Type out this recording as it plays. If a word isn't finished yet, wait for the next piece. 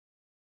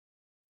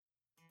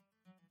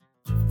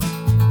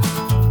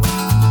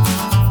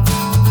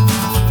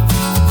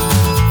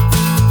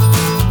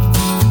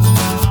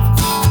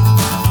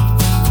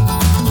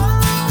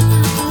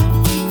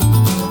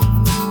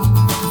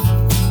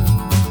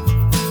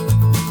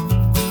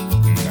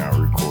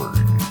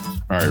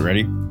right,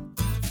 ready?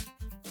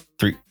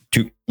 3,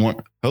 2,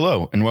 1.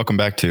 Hello, and welcome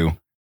back to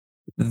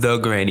The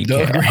Granny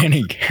The Cat.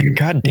 Granny Cat.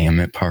 God damn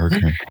it,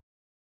 Parker.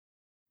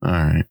 All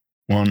right.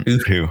 1,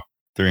 2,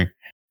 3.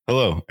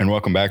 Hello, and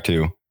welcome back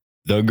to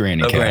The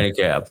Granny The Cat. Granny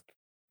Cat.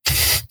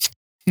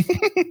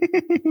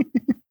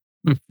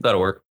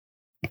 That'll work.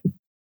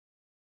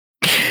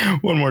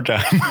 One more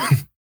time.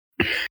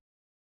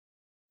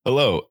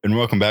 Hello, and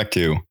welcome back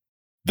to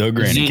The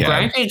Granny The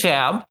Cat. Granny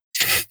Cat.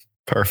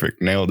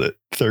 Perfect. Nailed it.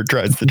 Third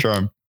try's the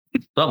charm.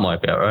 Something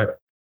like that, right?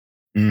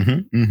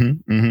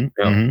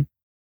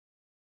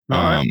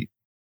 All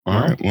All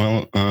right.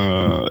 Well,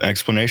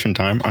 explanation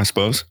time, I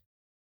suppose.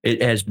 It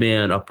has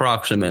been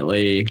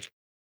approximately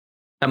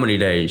how many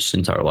days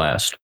since our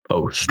last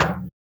post?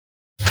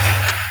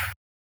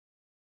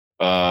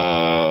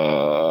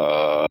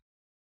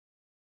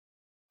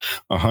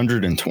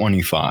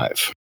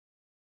 125.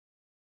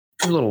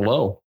 A little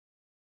low.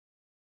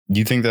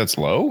 You think that's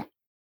low?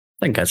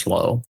 I think that's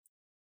low.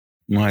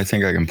 Well, I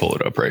think I can pull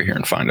it up right here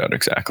and find out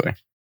exactly.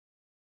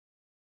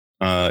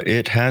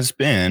 It has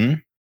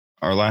been,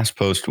 our last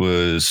post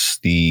was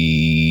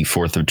the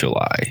 4th of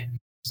July.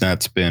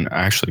 That's been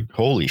actually,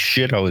 holy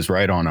shit, I was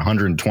right on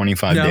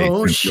 125 days.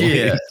 No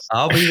shit.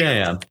 I'll be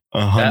damned.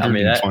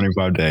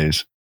 125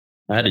 days.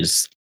 That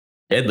is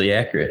deadly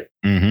accurate.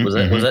 Mhm, Was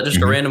that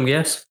just a random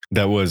guess?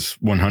 That was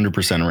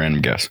 100% a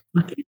random guess.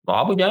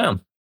 I'll be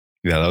damned.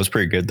 Yeah, that was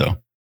pretty good though.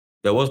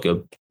 That was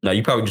good. Now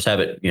you probably just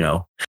have it,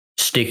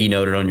 sticky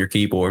noted on your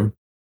keyboard.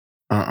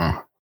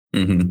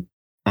 Mm-hmm.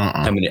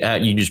 I mean,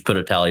 you just put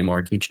a tally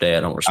mark each day.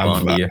 I don't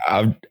respond to you.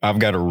 I've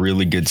got a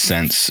really good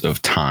sense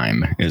of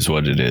time, is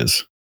what it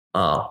is.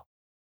 Oh,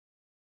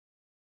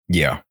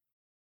 yeah.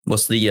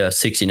 What's the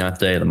 69th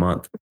day of the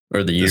month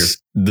or the year?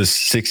 The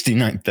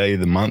 69th day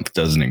of the month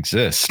doesn't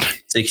exist.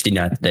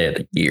 69th day of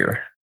the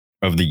year.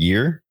 Of the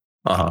year?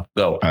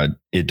 Go.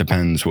 It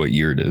depends what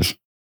year it is.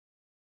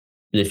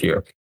 This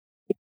year.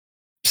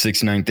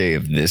 69th day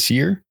of this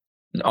year?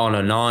 On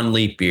a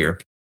non-leap year.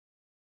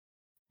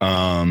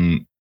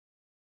 I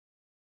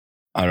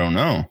don't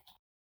know.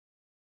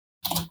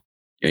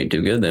 You ain't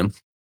too good then.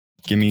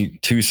 Give me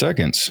 2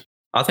 seconds.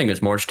 I think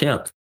it's March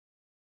 10th.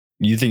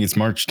 You think it's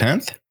March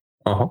 10th?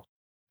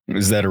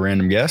 Is that a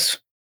random guess?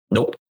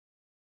 Nope.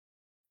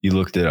 You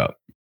looked it up?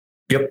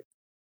 Yep.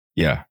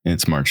 Yeah,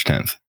 it's March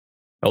 10th.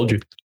 Told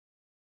you.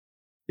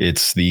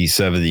 It's the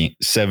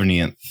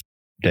 70th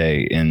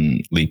day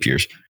in leap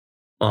years.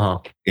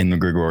 In the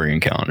Gregorian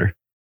calendar.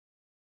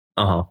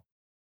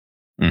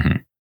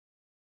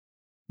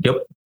 Yep.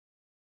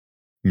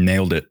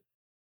 Nailed it.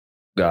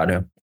 Got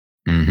him.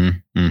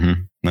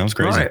 That was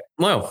crazy. All right.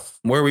 Well,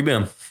 where have we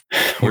been?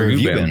 Where have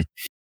you been?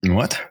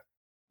 What?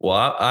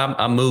 Well,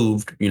 I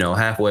moved,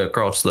 halfway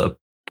across the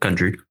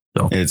country.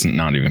 So It's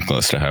not even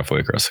close to halfway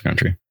across the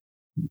country.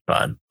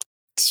 fine.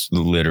 It's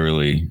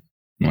literally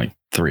like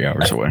 3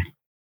 hours away.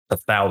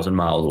 1,000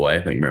 miles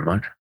away. Thank you very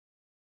much.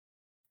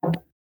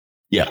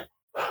 Yeah.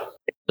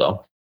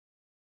 So,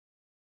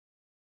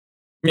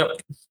 yep.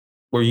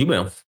 Where you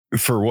been?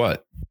 For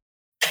what?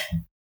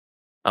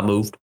 I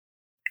moved.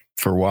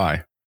 For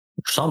why?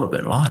 Osama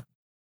bin Laden.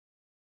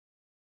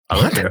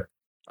 I live there.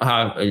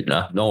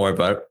 Don't worry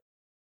about it.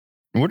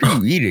 What are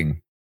you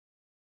eating?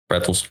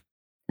 Pretzels.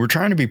 We're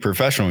trying to be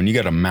professional and you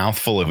got a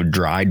mouthful of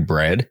dried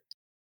bread.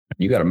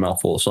 You got a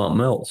mouthful of something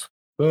else.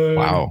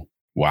 Wow.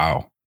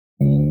 Got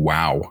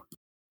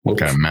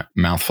a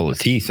mouthful of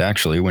teeth,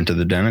 actually. Went to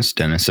the dentist.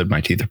 Dentist said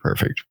my teeth are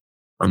perfect.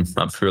 I'm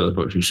sure that's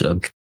what you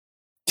said.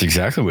 It's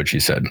exactly what she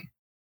said.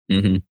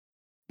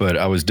 But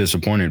I was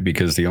disappointed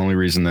because the only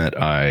reason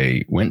that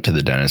I went to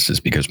the dentist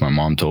is because my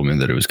mom told me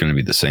that it was going to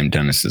be the same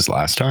dentist as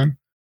last time.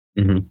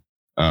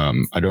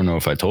 I don't know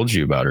if I told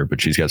you about her,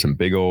 but she's got some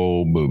big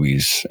old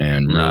boobies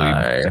and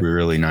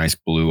really nice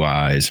blue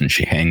eyes. And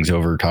she hangs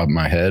over top of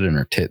my head and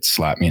her tits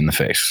slap me in the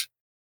face.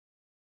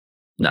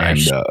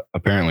 Nice. And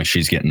apparently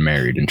she's getting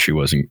married and she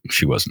wasn't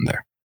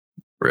there.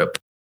 Rip.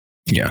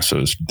 Yeah. So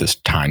it was this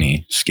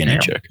tiny, skinny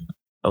chick.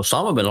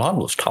 Osama bin Laden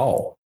was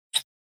tall.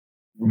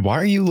 Why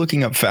are you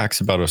looking up facts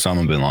about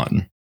Osama bin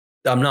Laden?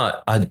 I'm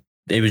not.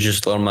 It was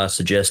just on my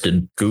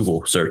suggested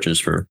Google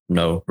searches for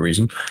no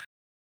reason.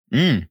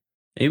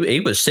 He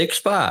was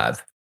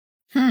 6'5".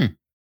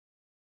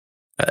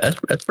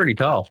 That's pretty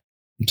tall.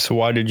 So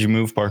why did you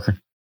move, Parker?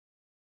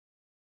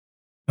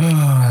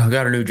 I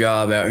got a new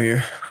job out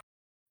here.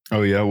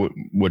 Oh yeah,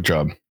 what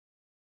job?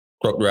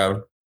 Truck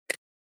driver.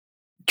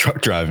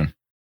 Truck driving.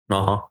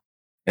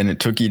 And it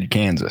took you to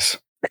Kansas.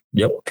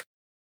 Yep.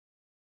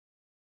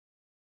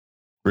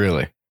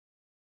 Really?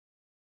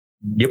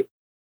 Yep.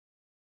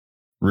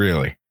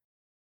 Really?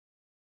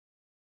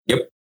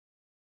 Yep.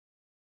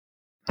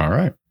 All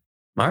right,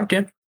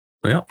 Ken.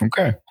 Yeah.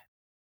 Okay.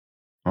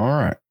 All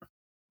right. I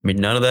mean,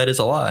 none of that is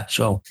a lie.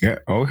 So yeah.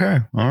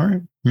 Okay. All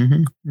right.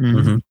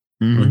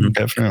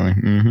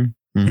 Definitely.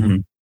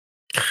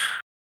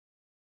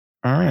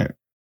 All right.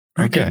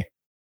 Okay.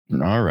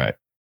 All right.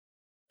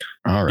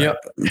 Yep.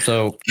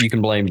 So you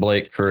can blame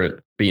Blake for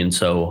it being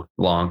so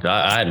long.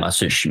 I had my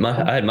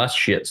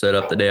shit set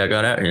up the day I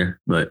got out here,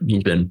 but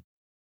he's been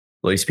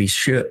Lazy piece of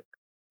shit.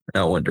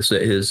 I wanted to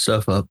set his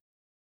stuff up.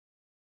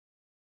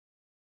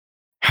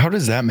 How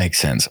does that make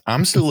sense?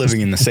 I'm still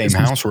living in the same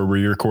house where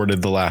we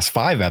recorded the last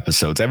 5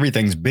 episodes.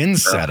 Everything's been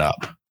set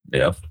up.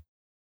 Yeah.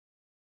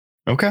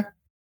 Okay.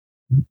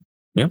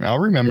 Yeah. I'll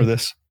remember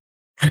this.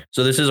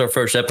 So this is our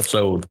first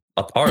episode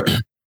apart.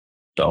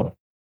 So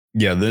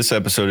yeah, this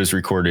episode is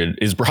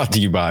brought to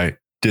you by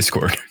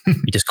Discord.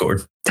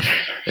 Discord.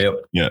 Yep.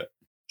 Yeah.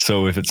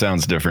 So if it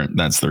sounds different,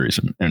 that's the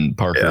reason. And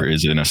Parker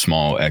is in a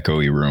small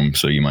echoey room,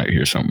 so you might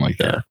hear something like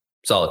that. Yeah.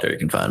 Solitary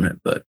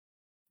confinement, but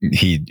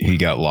he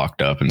got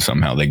locked up and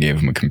somehow they gave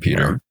him a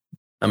computer.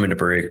 I'm in the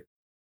brig.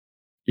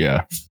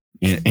 Yeah.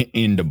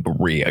 In the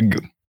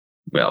brig.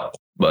 Well,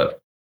 but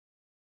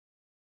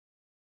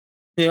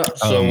yeah,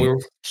 so we're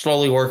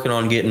slowly working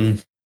on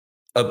getting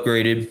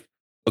upgraded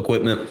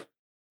equipment.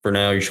 For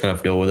now, you're just gonna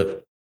have to deal with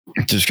it.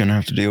 Just gonna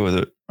have to deal with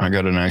it. I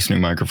got a nice new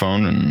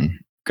microphone and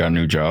got a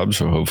new job,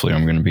 so hopefully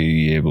I'm gonna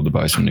be able to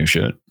buy some new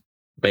shit.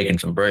 Making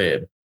some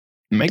bread.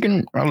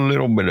 Making a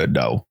little bit of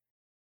dough.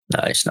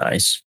 Nice. Got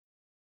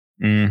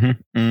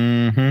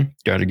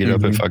to get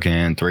up at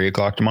fucking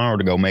 3:00 tomorrow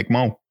to go make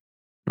more.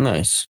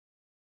 Nice.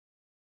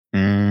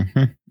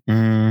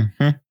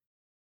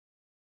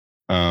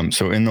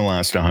 So in the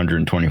last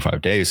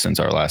 125 days since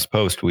our last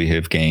post, we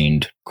have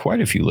gained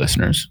quite a few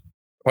listeners.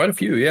 Quite a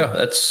few, yeah.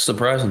 That's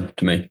surprising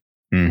to me.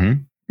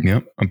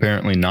 Yep.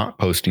 Apparently not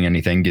posting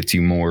anything gets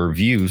you more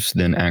views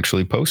than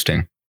actually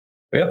posting.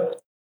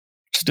 Yep.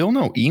 Still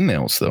no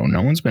emails, though.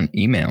 No one's been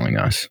emailing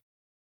us.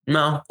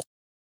 No.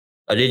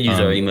 I did use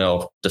our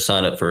email to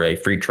sign up for a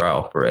free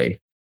trial for a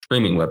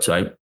streaming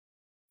website.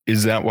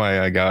 Is that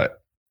why I got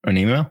an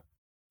email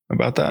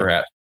about that?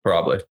 Perhaps.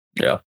 Probably.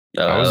 Yeah.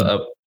 That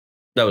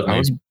was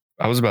me.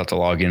 I was about to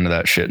log into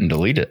that shit and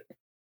delete it.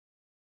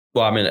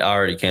 Well, I mean, I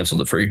already canceled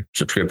the free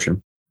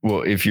subscription.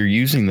 Well, if you're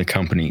using the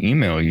company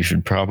email, you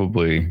should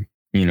probably,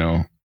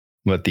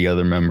 let the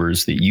other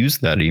members that use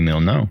that email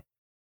know.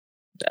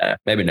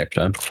 Maybe next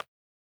time.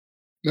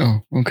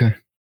 Oh, okay.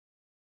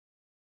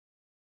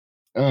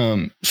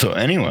 So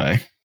anyway,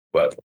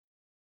 what?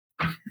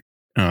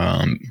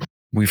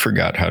 We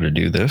forgot how to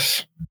do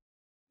this.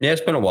 Yeah,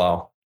 it's been a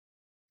while.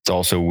 It's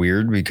also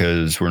weird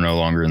because we're no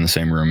longer in the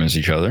same room as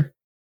each other.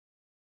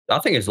 I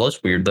think it's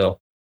less weird though.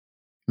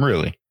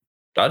 Really?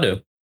 I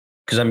do.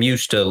 Because I'm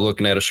used to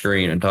looking at a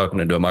screen and talking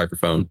into a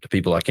microphone to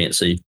people I can't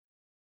see.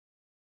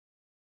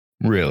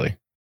 Really?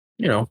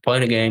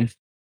 Playing a game,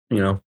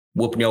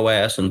 whooping your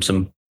ass and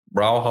some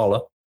raw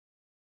holla.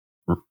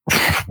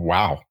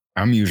 Wow.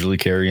 I'm usually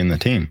carrying the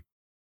team.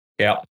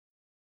 Yeah.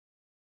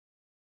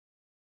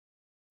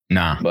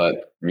 Nah.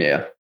 But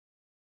yeah.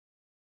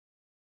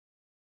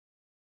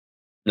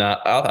 Nah,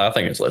 I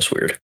think it's less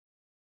weird.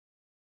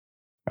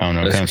 I don't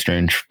know. Kind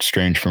of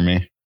strange for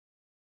me.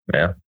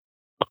 Yeah.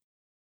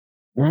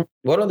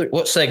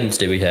 What segments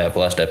did we have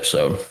last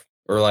episode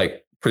or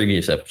like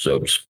previous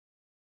episodes?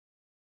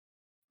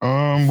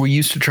 We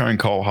used to try and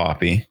call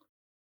Hoppy.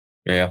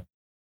 Yeah.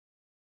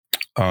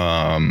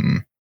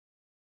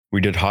 We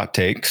did hot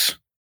takes.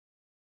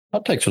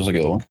 Hot takes was a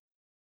good one.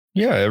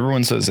 Yeah,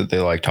 everyone says that they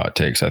liked hot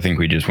takes. I think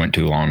we just went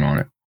too long on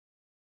it.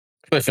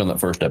 Especially on that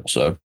first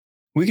episode.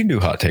 We can do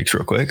hot takes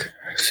real quick.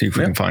 See if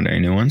we can find any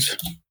new ones.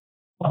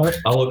 All right.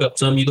 I'll look up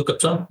some. You look up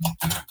some.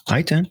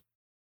 I-10.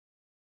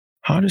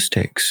 Hottest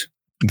takes.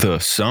 The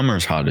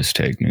summer's hottest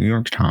take. New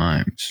York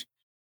Times.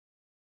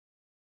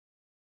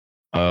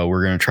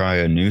 We're going to try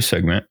a new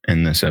segment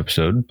in this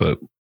episode, but,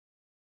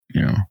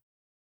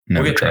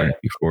 never tried it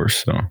before,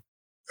 so.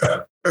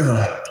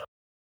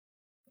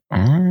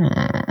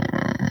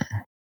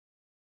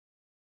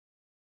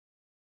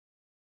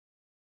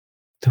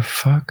 The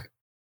fuck?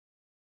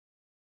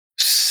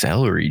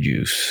 Celery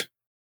juice.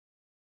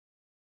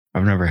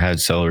 I've never had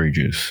celery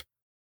juice.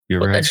 You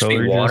ever had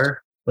celery juice?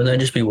 Water? Wouldn't that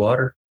just be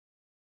water?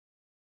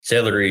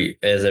 Celery,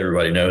 as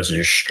everybody knows, is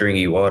just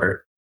stringy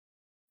water.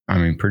 I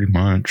mean, pretty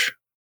much.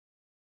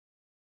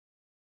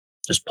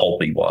 Just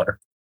pulpy water.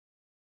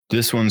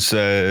 This one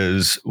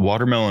says,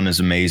 watermelon is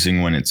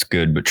amazing when it's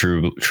good, but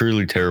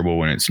truly terrible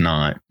when it's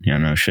not. Yeah,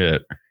 no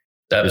shit.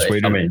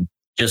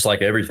 Just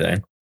like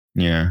everything.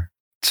 Yeah.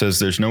 It says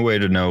there's no way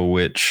to know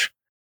which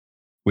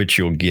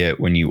you'll get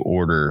when you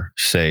order,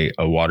 say,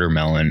 a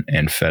watermelon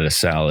and feta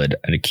salad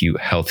at a cute,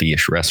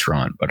 healthy-ish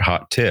restaurant. But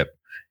hot tip,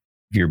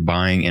 if you're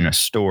buying in a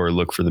store,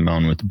 look for the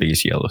melon with the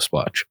biggest yellow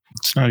splotch.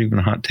 It's not even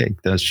a hot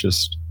take. That's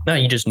just... No,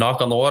 you just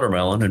knock on the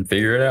watermelon and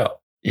figure it out.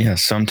 Yeah,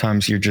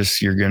 sometimes you're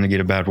going to get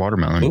a bad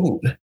watermelon.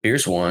 Ooh,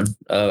 here's one.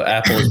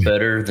 Apple is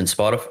better than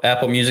Spotify.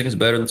 Apple Music is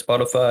better than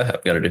Spotify.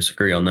 I've got to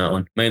disagree on that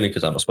one, mainly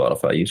because I'm a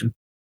Spotify user.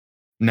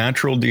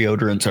 Natural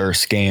deodorants are a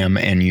scam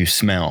and you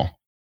smell.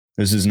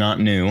 This is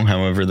not new.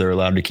 However, they're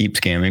allowed to keep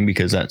scamming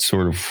because that's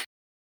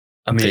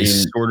they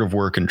sort of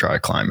work in dry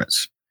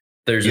climates.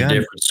 There's a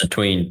difference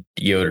between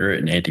deodorant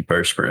and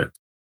antiperspirant.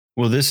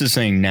 Well, this is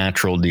saying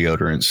natural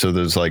deodorants. So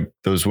there's like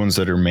those ones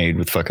that are made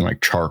with fucking like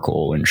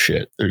charcoal and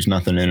shit. There's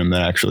nothing in them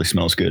that actually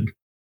smells good.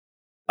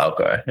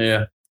 Okay.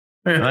 Yeah.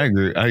 I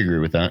agree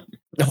with that.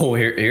 Oh,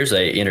 here's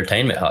a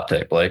entertainment hot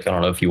take, Blake. I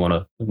don't know if you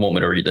want me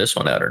to read this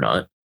one out or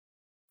not.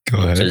 Go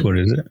ahead. Says, what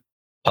is it?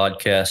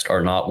 Podcasts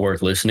are not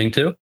worth listening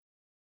to.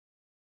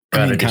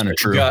 I mean, kind of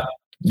true.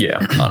 Yeah,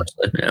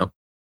 honestly, yeah.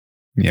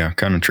 Yeah,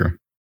 kind of true.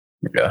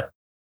 Yeah.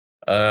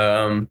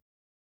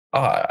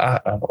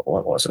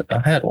 What was it? I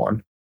had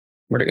one.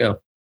 Where'd it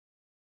go?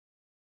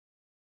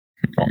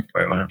 Oh,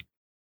 wait a minute.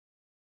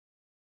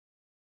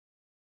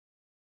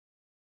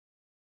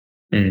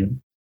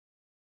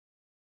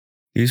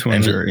 These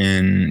ones are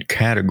in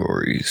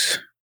categories.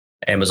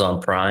 Amazon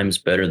Prime's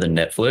better than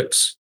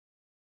Netflix.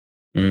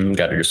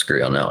 Got to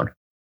disagree on that one.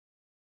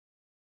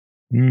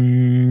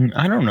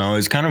 I don't know.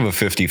 It's kind of a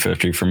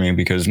 50-50 for me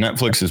because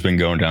Netflix has been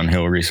going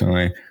downhill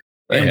recently.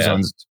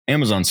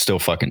 Amazon's still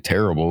fucking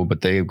terrible,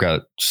 but they've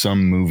got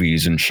some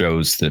movies and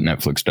shows that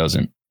Netflix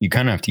doesn't. You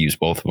kind of have to use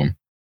both of them.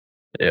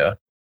 Yeah.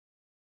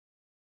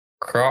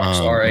 Crocs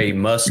are a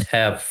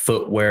must-have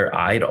footwear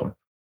item.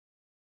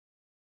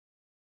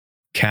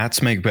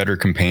 Cats make better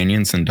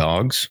companions than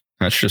dogs.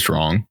 That's just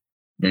wrong.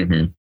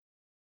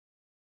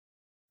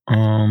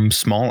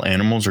 Small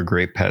animals are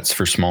great pets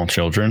for small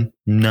children.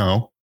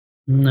 No,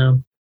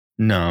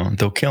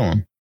 they'll kill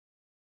them.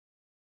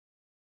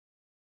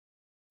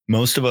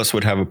 Most of us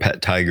would have a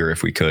pet tiger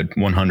if we could.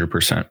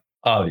 100%.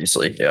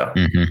 Obviously, yeah.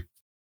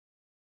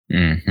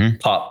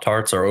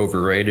 Pop-Tarts are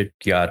overrated.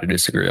 Got to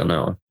disagree on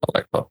that one. I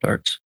like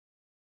Pop-Tarts.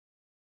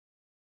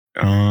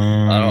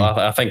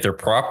 I think they're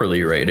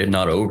properly rated,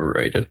 not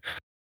overrated.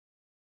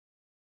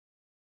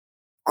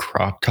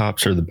 Crop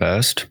tops are the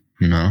best.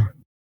 No,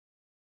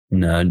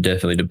 it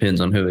definitely depends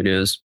on who it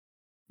is.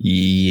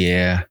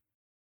 Yeah,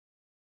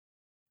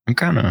 I'm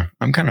kind of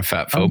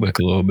fat phobic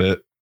a little bit.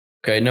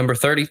 Okay, number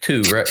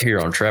 32, right here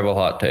on Travel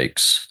Hot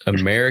Takes.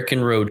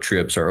 American road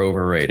trips are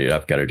overrated.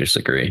 I've got to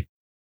disagree.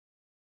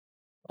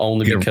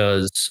 Only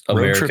because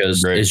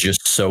America's is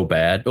just so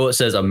bad. Well, it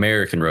says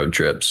American road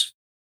trips.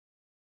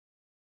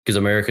 Because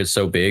America is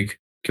so big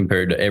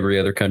compared to every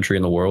other country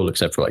in the world,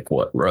 except for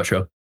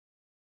Russia.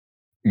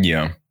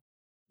 Yeah.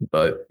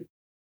 But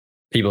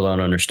people don't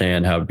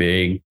understand how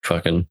big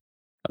fucking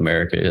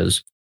America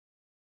is.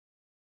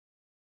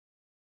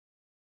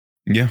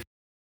 Yeah.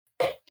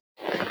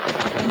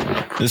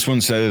 This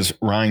one says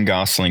Ryan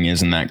Gosling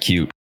isn't that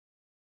cute.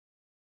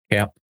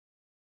 Yeah.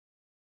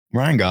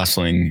 Ryan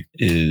Gosling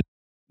is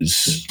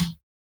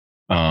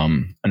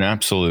an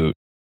absolute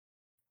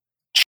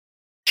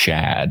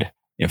Chad.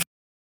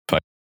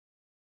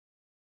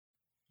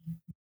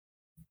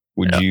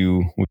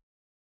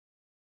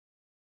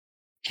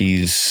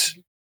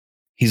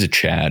 He's a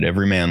Chad.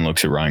 Every man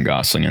looks at Ryan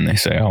Gosling and they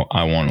say, "Oh,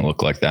 I want to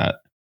look like that."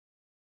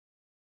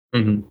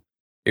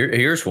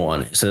 Here's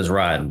one. It says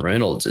Ryan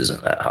Reynolds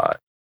isn't that hot.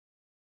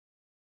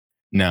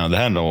 Now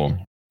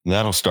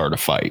that'll start a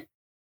fight.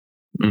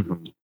 Well,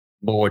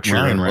 what's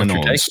your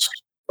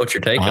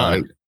take on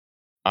it?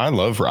 I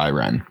love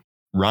Ryren.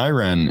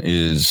 Ryren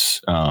is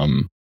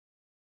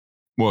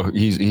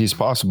he's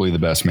possibly the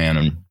best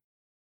man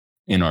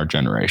in our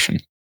generation.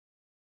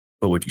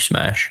 But would you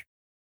smash?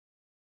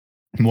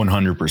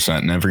 100%.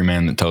 And every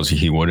man that tells you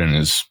he wouldn't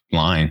is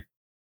lying.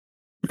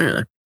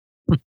 Really?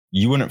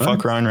 You wouldn't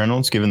fuck Ryan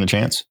Reynolds given the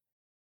chance?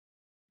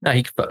 No,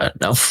 he could.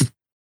 No.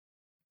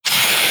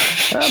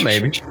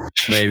 Maybe.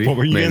 What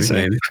were you going to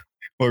say? Maybe.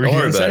 What were you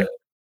going to say?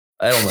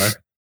 I don't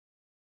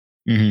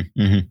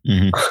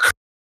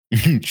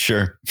know.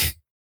 Sure.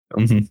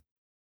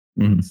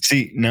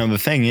 See, now the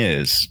thing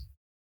is,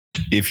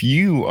 if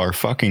you are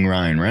fucking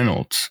Ryan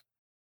Reynolds,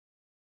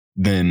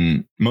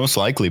 then most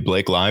likely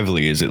Blake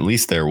Lively is at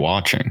least there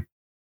watching.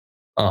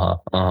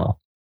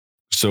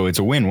 So it's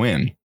a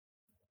win-win,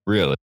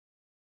 really.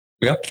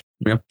 Yep.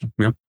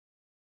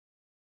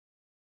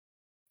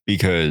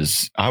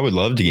 Because I would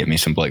love to get me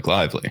some Blake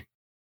Lively.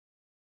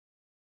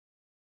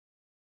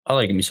 I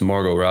like me some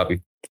Margot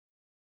Robbie.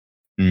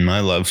 I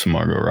love some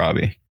Margot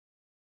Robbie.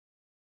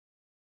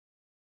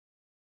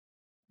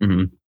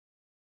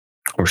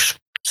 Or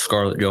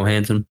Scarlett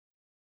Johansson.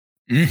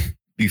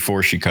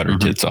 Before she cut her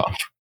tits off.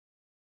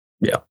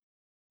 Yeah.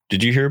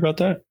 Did you hear about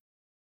that?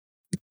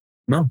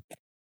 No.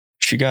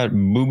 She got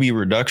boobie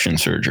reduction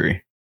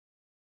surgery.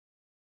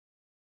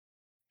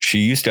 She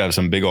used to have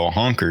some big old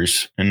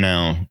honkers, and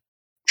now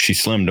she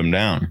slimmed them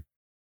down.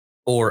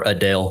 Or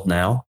Adele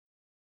now.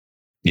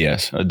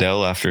 Yes,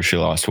 Adele after she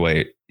lost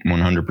weight,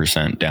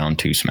 100% down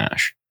to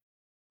smash.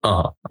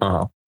 The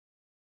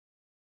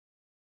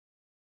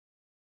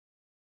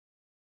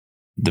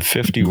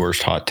 50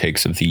 worst hot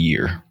takes of the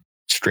year,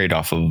 straight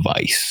off of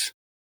Vice.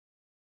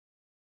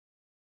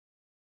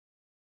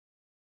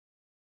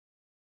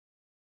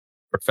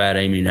 For Fat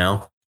Amy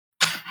now.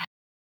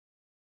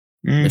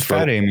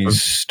 Fat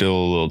Amy's still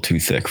a little too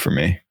thick for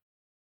me.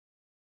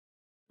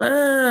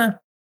 Not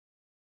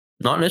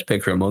in this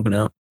picture I'm looking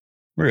at.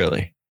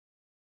 Really?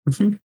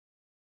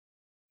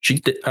 She's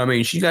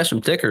got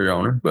some thicker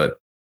on her, but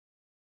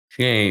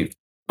she ain't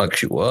like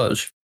she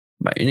was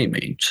by any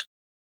means.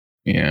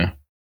 Yeah.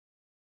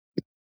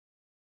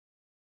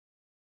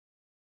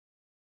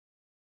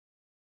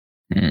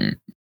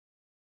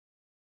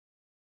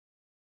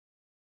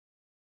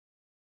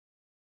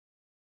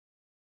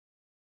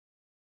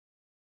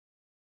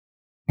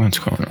 What's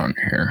going on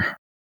here?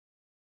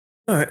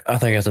 All right. I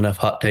think that's enough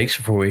hot takes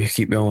before we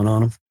keep going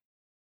on them.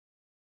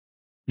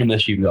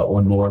 Unless you've got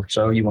one more.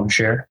 So you want to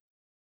share?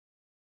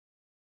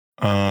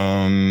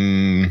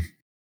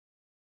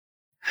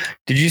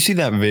 Did you see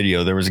that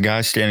video? There was a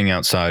guy standing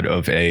outside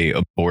of a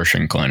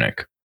abortion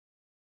clinic.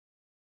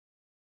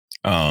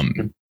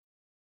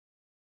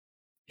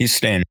 He's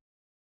standing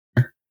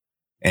there,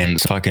 and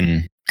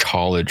fucking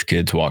college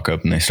kids walk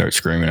up and they start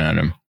screaming at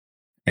him.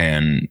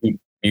 And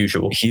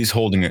usual. He's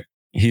holding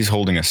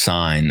a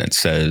sign that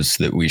says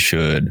that we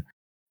should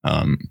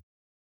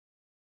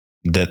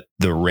that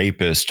the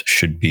rapist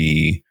should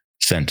be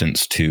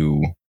sentenced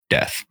to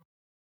death.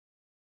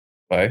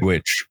 Right.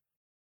 Which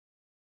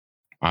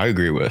I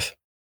agree with.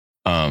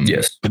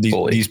 Yes. But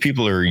these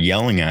people are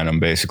yelling at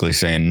him, basically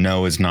saying,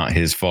 no, it's not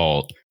his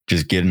fault.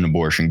 Just get an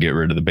abortion, get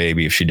rid of the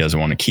baby if she doesn't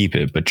want to keep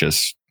it. But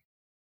just,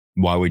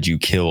 why would you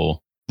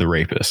kill the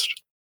rapist?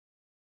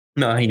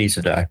 No, he needs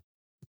to die.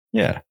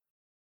 Yeah.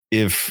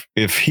 If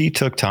he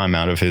took time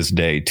out of his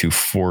day to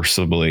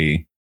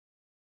forcibly,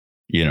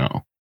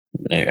 penetrate.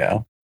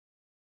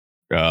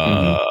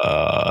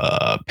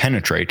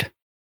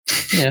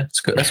 Yeah,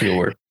 that's good. That's a good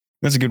word.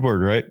 That's a good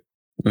word, right?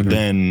 Mm-hmm.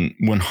 Then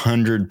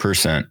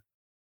 100%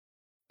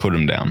 put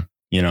him down.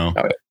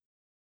 Okay.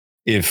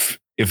 If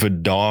a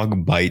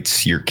dog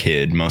bites your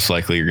kid, most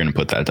likely you're going to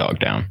put that dog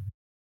down.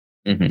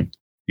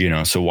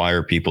 Mm-hmm. So why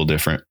are people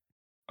different?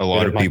 A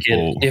lot of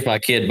people. If my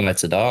kid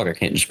bites a dog, I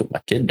can't just put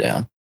my kid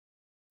down.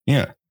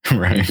 Yeah,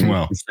 right.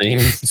 Well,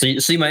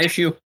 see my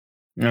issue.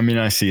 I mean,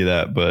 I see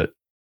that, but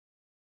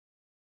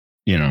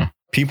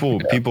people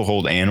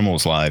hold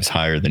animals' lives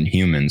higher than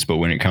humans. But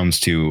when it comes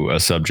to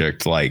a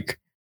subject like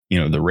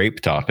the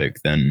rape topic,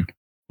 then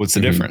what's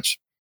the difference?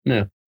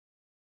 Yeah.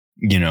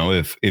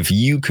 If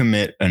you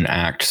commit an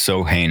act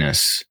so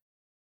heinous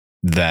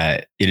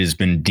that it has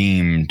been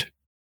deemed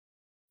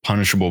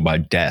punishable by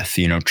death,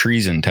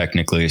 treason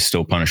technically is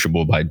still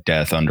punishable by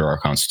death under our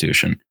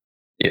Constitution.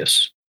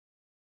 Yes.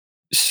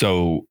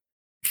 So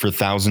for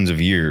thousands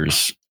of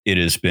years, it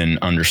has been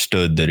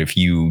understood that if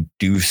you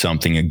do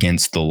something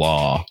against the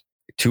law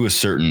to a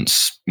certain,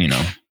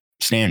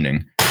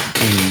 standing,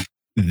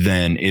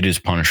 then it is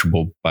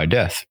punishable by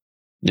death.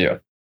 Yeah.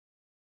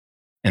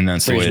 And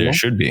that's the way it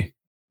should be.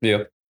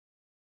 Yeah.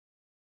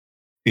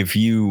 If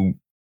you're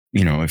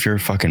a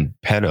fucking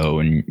pedo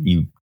and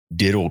you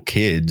diddle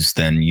kids,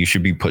 then you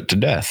should be put to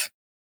death.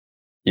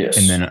 Yes.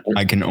 And then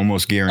I can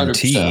almost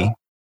guarantee 100%.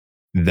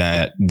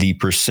 That the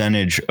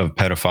percentage of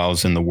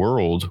pedophiles in the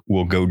world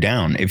will go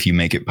down if you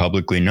make it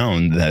publicly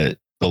known that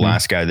the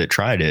last guy that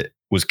tried it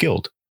was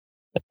killed.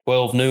 At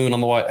 12 noon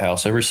on the White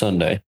House every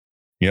Sunday.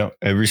 Yep.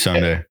 Every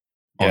Sunday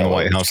on the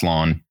White House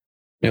lawn.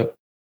 Yep.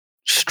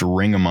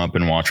 String them up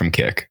and watch them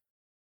kick.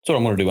 That's what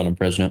I'm going to do when I'm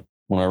president,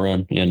 when I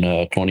run in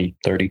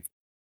 2030.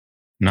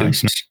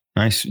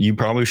 Nice. You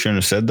probably shouldn't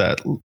have said that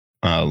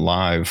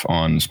live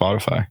on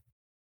Spotify.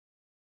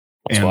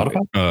 Spotify?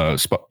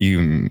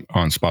 You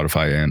on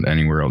Spotify and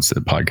anywhere else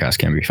that podcast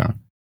can be found.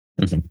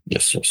 Mm-hmm.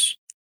 Yes.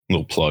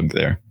 Little plug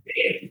there.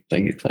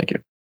 Thank you.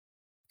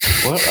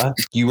 Well,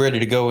 you ready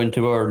to go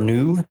into our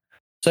new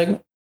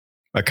segment?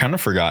 I kind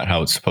of forgot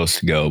how it's supposed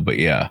to go, but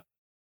yeah.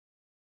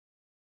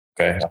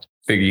 Okay. I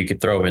figure you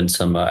could throw in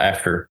some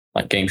after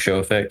game show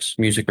effects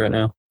music right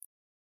now.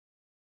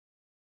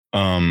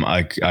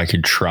 I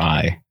could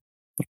try.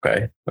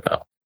 Okay.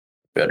 Well,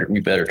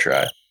 you better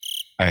try.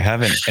 I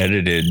haven't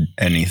edited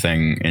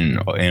anything in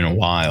a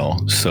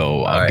while,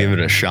 so I'll give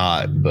it a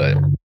shot. But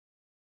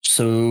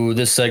so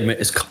this segment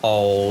is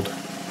called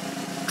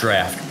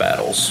Draft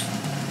Battles.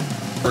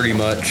 Pretty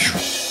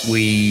much,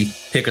 we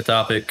pick a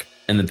topic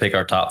and then pick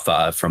our top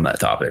 5 from that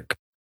topic.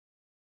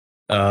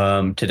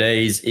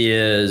 Today's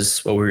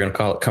is what we're going to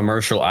call it,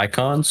 commercial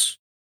icons.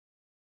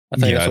 I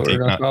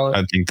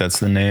think that's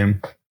the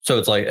name. So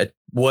it's like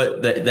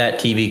what that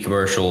TV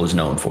commercial is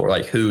known for,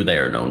 like who they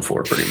are known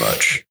for, pretty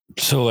much.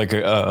 So like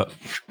a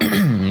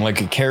like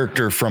a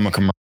character from a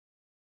commercial,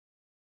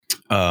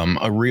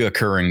 a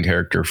reoccurring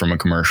character from a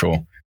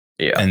commercial.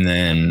 Yeah. And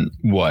then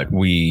what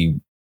we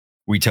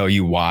tell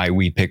you why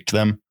we picked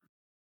them.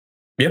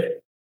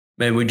 Yep.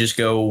 And we just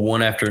go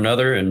one after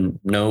another, and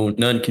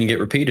none can get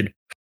repeated.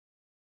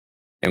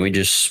 And we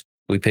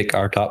pick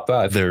our top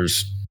 5.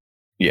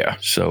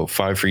 So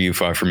 5 for you,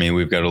 5 for me.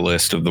 We've got a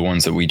list of the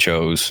ones that we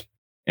chose.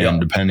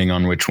 And depending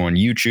on which one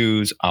you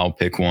choose, I'll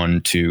pick one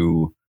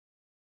to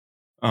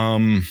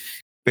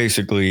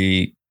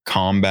basically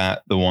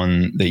combat the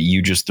one that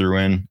you just threw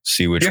in,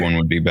 see which one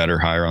would be better,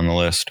 higher on the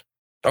list.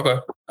 Okay.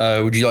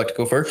 Would you like to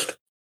go first?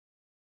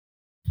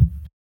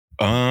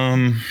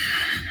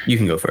 You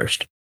can go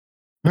first.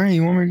 All right,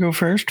 you want me to go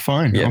first?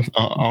 Fine. Yeah.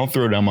 I'll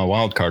throw down my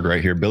wild card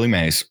right here. Billy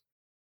Mays.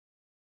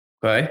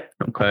 Okay.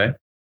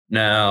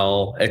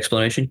 Now,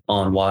 explanation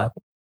on why.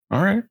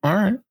 All right.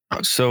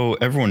 So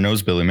everyone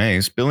knows Billy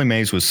Mays. Billy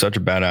Mays was such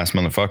a badass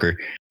motherfucker.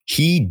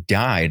 He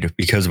died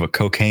because of a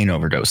cocaine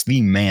overdose.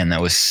 The man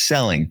that was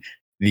selling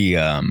the,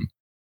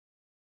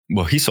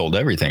 he sold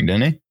everything,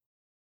 didn't he?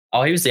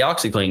 Oh, he was the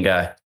OxyClean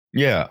guy.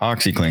 Yeah,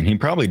 OxyClean. He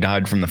probably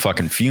died from the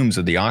fucking fumes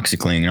of the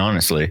OxyClean,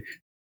 honestly.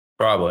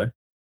 Probably.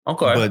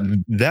 Okay. But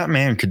that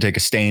man could take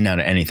a stain out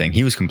of anything.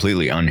 He was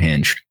completely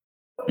unhinged.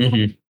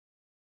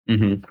 Mm-hmm.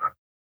 Mm-hmm.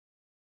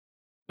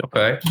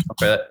 Okay.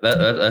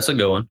 That's a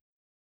good one.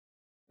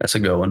 That's a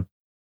good one.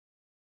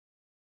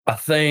 I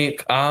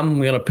think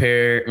I'm going to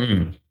pair...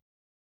 Can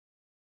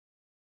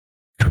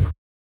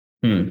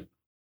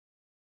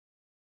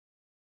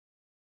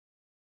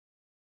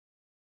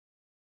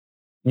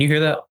you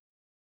hear that?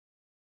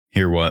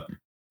 Hear what?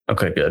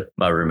 Okay, good.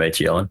 My roommate's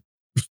yelling.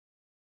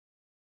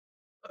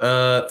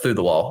 Through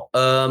the wall.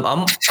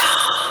 I'm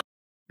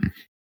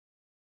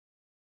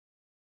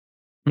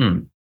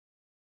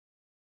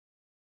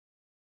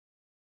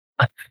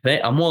I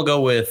think I'm gonna go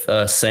with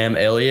Sam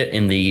Elliott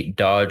in the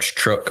Dodge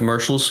truck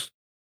commercials.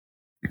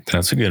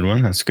 That's a good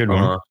one. That's a good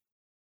one.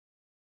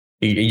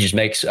 He just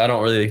makes. I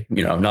don't really,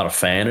 I'm not a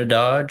fan of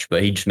Dodge,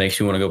 but he just makes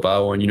you want to go buy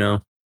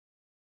one.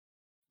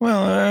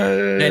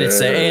 Well, and it's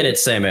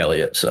Sam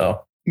Elliott,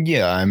 so.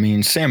 Yeah, I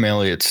mean, Sam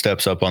Elliott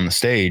steps up on the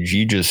stage.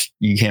 You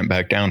can't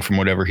back down from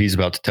whatever he's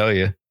about to tell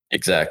you.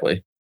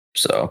 Exactly.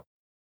 So.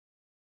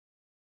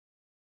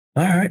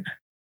 All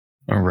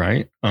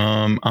right.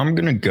 I'm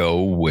gonna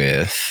go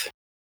with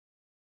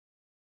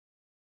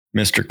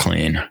Mr.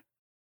 Clean.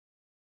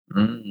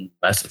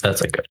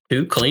 That's a good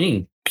two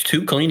cleaning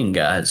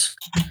guys.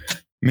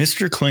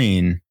 Mr.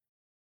 Clean.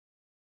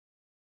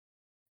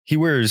 He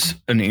wears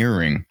an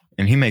earring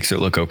and he makes it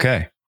look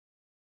okay.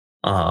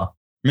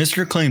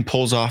 Mr. Clean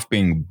pulls off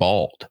being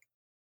bald.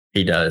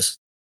 He does.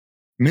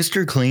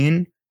 Mr.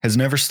 Clean has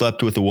never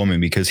slept with a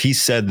woman because he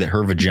said that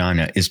her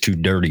vagina is too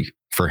dirty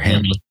for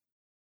him.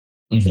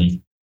 Mm-hmm.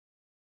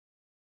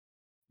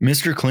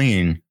 Mr.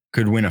 Clean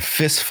could win a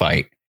fist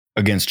fight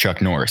against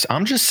Chuck Norris.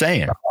 I'm just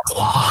saying.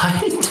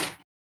 What?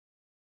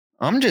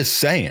 I'm just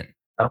saying.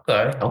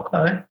 Okay. All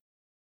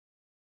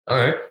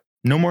right.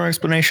 No more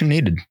explanation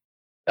needed.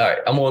 All right.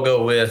 I'm going to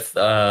go with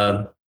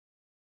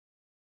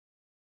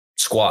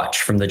Squatch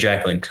from the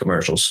Jacqueline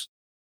commercials.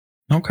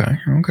 Okay.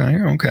 Kind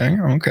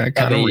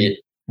of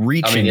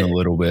reaching a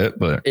little bit,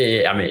 but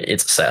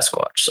it's a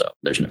Sasquatch, so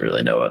there's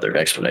really no other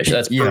explanation.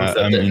 That's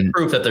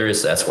proof that there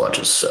is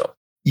Sasquatches. So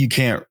you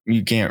can't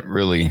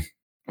really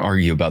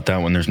argue about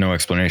that when there's no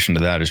explanation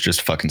to that. It's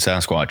just a fucking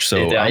Sasquatch. So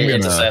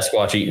it's a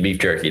Sasquatch eating beef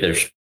jerky.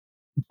 There's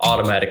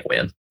automatic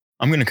win.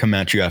 I'm going to come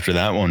at you after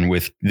that one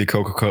with the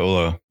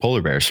Coca-Cola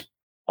polar bears.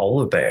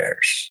 Polar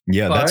bears.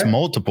 Yeah, that's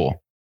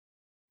multiple.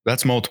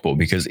 That's multiple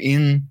because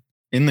in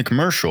the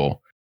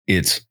commercial,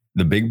 it's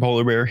the big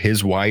polar bear,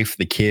 his wife,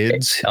 the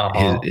kids,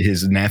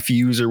 his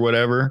nephews or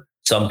whatever.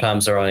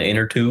 Sometimes they're on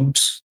inner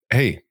tubes.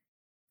 Hey,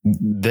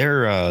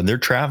 they're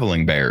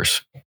traveling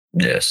bears.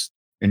 Yes.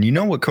 And you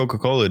know what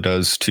Coca-Cola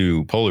does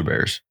to polar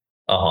bears?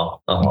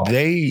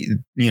 They,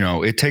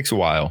 it takes a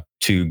while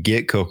to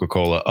get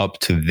Coca-Cola up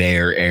to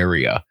their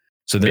area.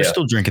 So they're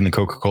still drinking the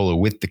Coca-Cola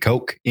with the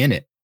Coke in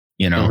it,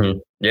 Mm-hmm.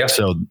 Yeah.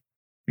 So,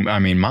 I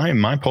mean,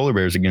 my polar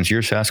bears against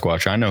your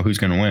Sasquatch, I know who's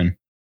going to win.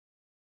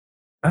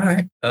 All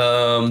right.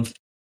 I'm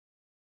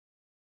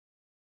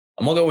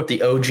gonna go with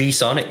the OG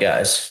Sonic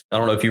guys. I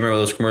don't know if you remember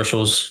those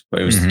commercials,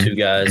 but it was the two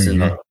guys in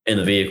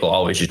the vehicle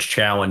always just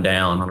chowing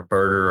down on a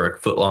burger or a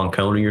foot-long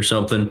coney or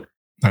something.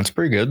 That's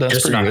pretty good.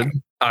 That's pretty good.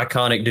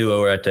 Iconic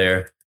duo right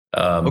there.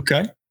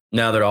 Okay.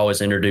 Now they're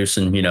always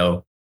introducing,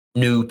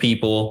 new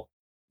people,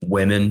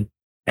 women,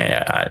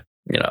 and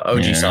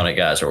OG Sonic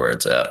guys are where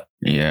it's at.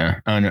 Yeah,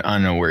 I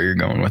know where you're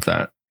going with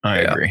that. I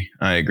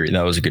agree.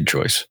 That was a good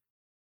choice.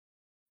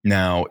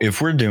 Now,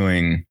 if we're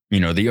doing,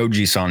 the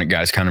OG Sonic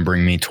guys kind of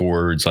bring me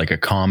towards like a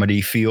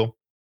comedy feel.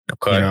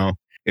 Okay.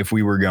 If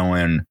we were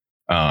going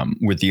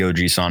with the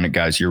OG Sonic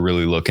guys, you're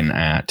really looking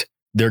at,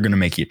 they're going to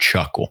make you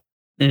chuckle.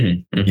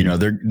 Mm-hmm.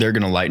 They're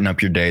going to lighten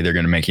up your day. They're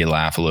going to make you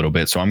laugh a little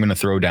bit. So I'm going to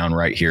throw down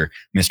right here,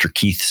 Mr.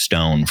 Keith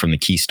Stone from the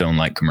Keystone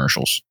Light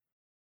commercials.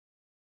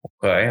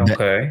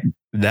 Okay.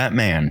 That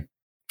man,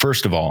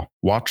 first of all,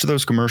 watch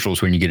those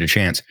commercials when you get a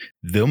chance.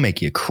 They'll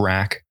make you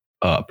crack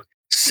up.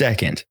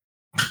 Second,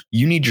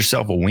 you need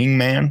yourself a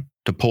wingman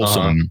to pull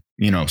some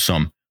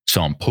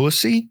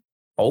pussy.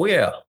 Oh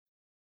yeah.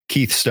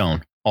 Keith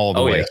Stone all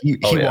the way. Yeah.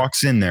 He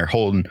walks in there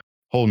holding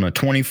a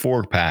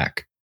 24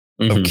 pack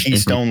of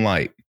Keystone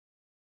Light.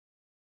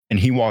 And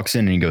he walks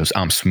in and he goes,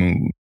 "I'm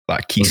smooth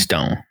like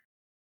Keystone."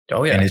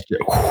 Oh yeah. And it's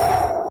just,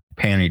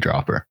 panty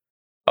dropper.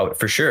 Oh,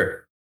 for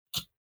sure.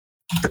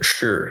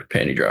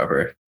 Panty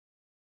dropper.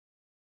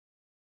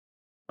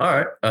 All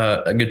right.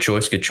 A good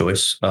choice.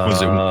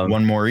 Was it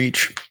one more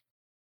each?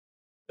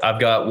 I've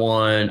got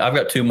one. I've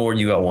got two more and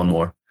you got one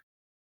more.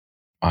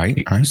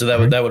 So that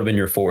would have been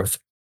your fourth.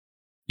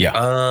 Yeah.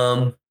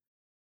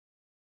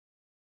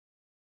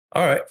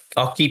 All right.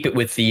 I'll keep it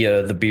with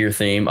the beer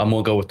theme. I'm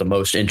gonna go with the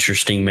most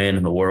interesting man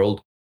in the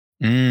world.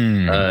 Dos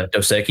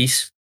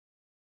Equis.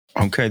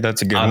 Okay,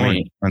 that's a good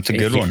one. That's a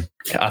good one.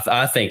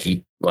 I think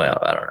I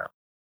don't know.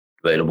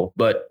 Debatable,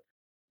 but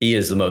he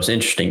is the most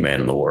interesting man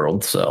in the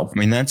world. So I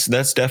mean, that's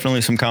definitely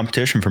some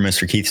competition for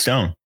Mr. Keith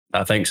Stone.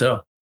 I think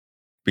so.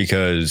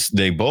 Because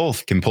they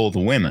both can pull the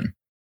women.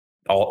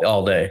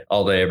 all day,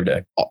 every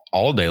day,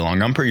 all day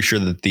long. I'm pretty sure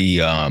that the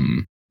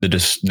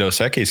Dos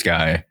Equis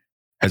guy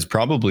has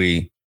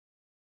probably.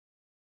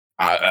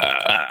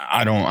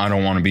 I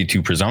don't want to be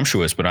too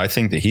presumptuous, but I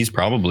think that he's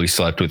probably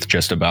slept with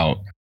just about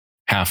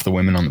half the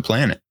women on the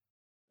planet.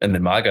 And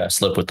then my guy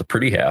slept with the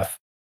pretty half.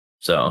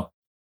 So,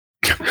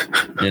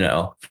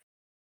 not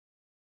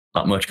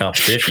much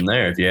competition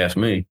there, if you ask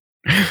me.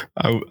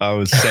 I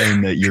was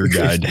saying that your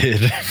guy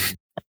did.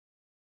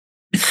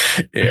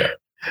 Yeah.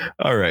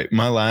 All right,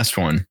 my last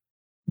one.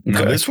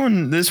 Now this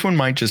one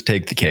might just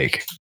take the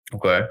cake.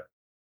 Okay.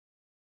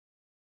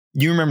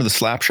 You remember the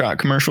Slapshot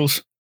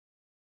commercials?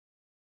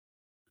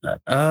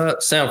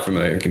 Sound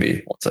familiar? Give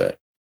me what's that?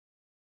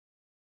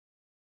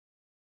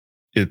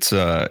 It's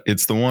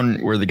the one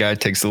where the guy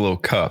takes a little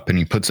cup and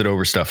he puts it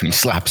over stuff and he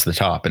slaps the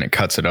top and it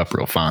cuts it up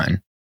real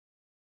fine.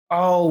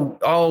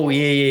 Oh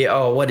yeah.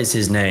 Oh, what is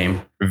his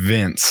name?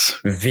 Vince,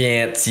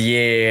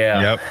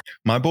 yeah. Yep.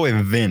 My boy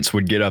Vince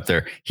would get up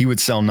there. He would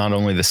sell not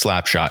only the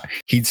Slapshot,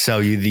 he'd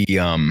sell you the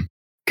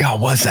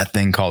God, what's that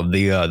thing called?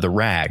 The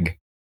rag.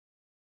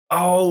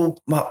 Oh,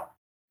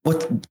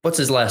 what's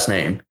his last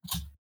name?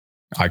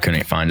 I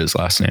couldn't find his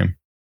last name.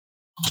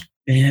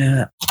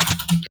 Yeah.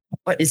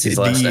 What is his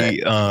last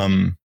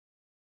name?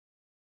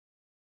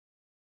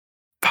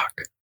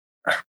 Fuck.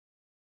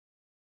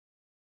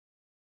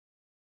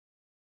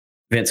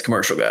 Vince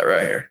commercial guy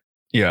right here.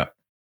 Yeah.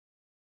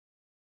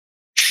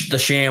 The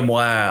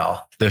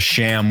ShamWow. The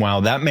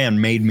ShamWow. That man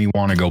made me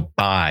want to go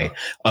buy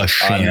a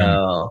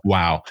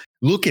ShamWow.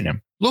 Look at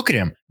him.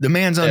 The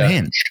man's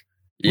unhinged.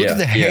 Look at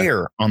the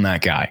hair on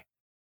that guy.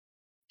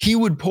 He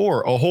would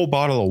pour a whole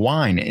bottle of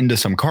wine into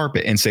some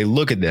carpet and say,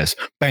 look at this.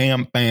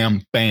 Bam,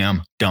 bam,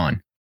 bam.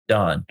 Done.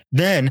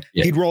 Then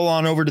he'd roll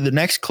on over to the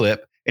next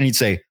clip and he'd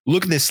say,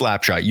 look at this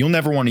Slapshot. You'll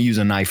never want to use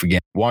a knife again.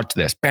 Watch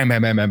this. Bam,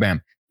 bam, bam, bam,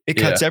 bam. It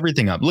cuts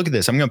everything up. Look at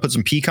this. I'm going to put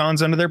some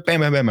pecans under there.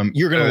 Bam, bam, bam, bam.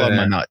 You're going to love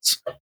my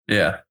nuts.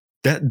 Yeah.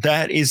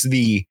 That is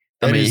the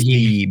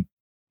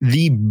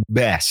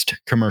best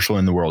commercial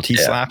in the world. He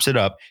slaps it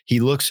up.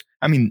 He looks,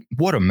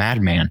 what a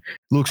madman.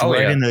 Looks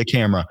into the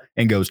camera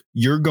and goes,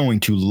 you're going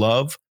to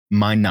love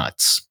my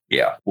nuts.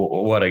 Yeah.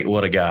 What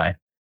a guy.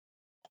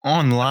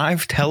 On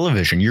live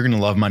television, you're going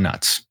to love my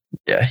nuts.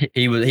 Yeah.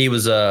 He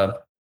was on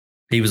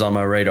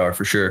my radar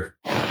for sure.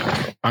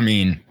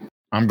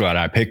 I'm glad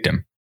I picked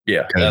him.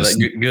 Yeah.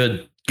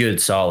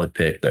 Good solid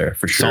pick there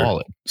for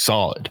sure.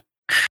 Solid.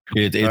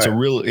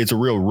 It's a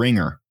real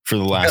ringer for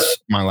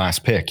my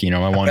last pick.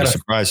 I wanted to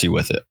surprise you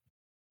with it.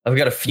 I've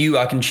got a few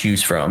I can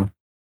choose from.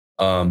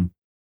 I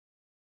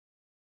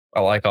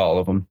like all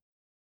of them.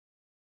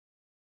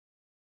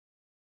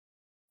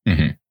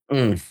 Mm-hmm.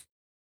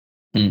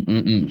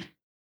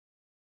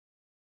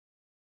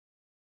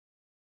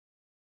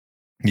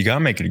 You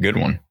gotta make it a good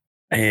one.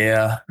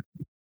 Yeah.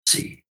 Let's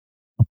see,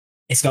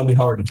 it's gonna be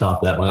hard to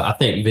top that one. I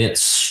think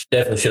Vince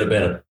definitely should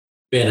have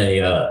been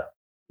a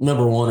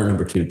number one or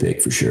number two pick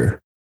for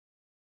sure.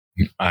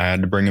 I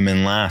had to bring him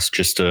in last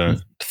just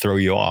to throw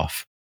you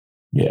off.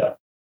 Yeah.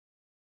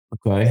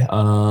 Okay.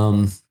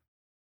 Let's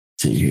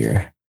see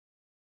here.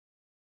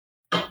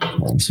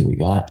 So we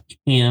got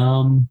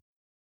him,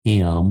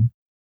 her,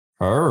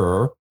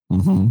 or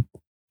him.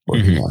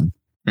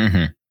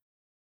 Mm-hmm.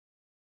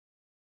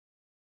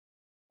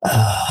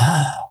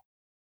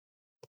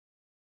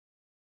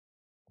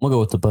 We'll go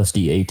with the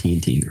busty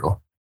AT&T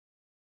girl.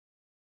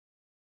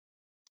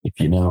 If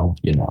you know.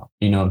 You know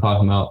what I'm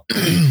talking about?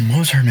 What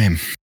was her name?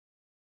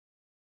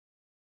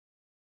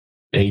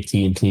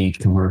 AT&T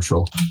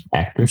commercial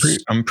actress.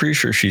 I'm pretty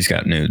sure she's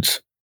got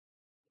nudes.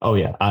 Oh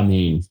yeah.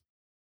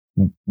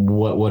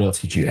 What else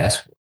did you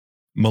ask for?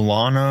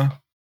 Milana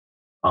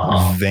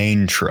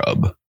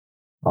Vaintrub.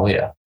 Oh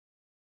yeah.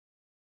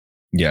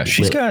 Yeah,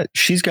 she's got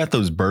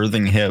those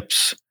birthing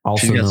hips.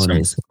 Also known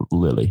as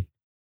Lily.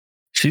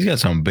 She's got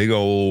some big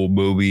old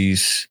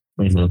boobies.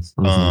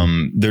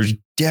 Mm-hmm. There's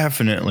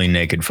definitely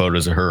naked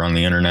photos of her on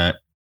the internet.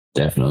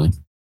 Definitely.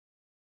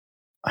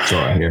 It's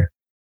all right here.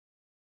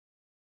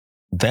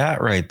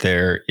 That right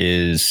there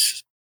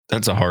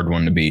that's a hard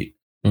one to beat.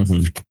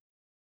 Mm-hmm.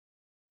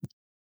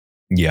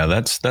 Yeah,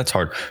 that's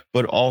hard.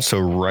 But also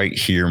right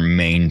here,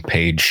 main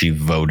page, she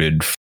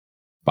voted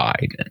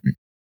Biden.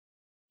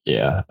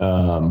 Yeah.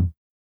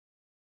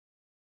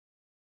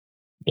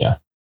 Yeah.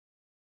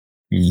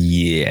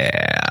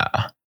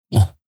 Yeah.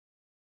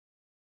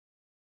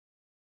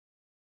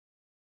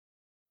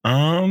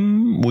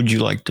 Would you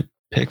like to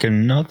pick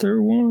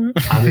another one?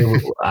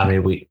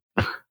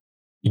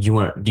 Do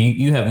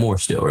you have more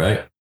still,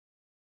 right?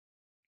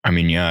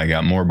 Yeah, I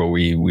got more, but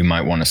we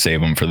might want to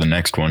save them for the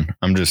next one.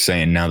 I'm just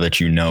saying now that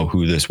you know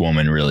who this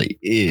woman really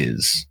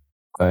is.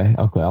 Okay.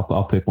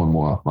 I'll pick one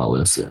more off my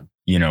list then.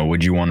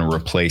 Would you want to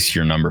replace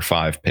your number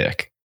 5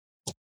 pick?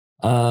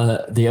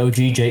 The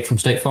OG Jake from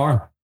State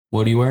Farm.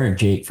 What are you wearing,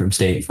 Jake from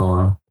State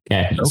Farm?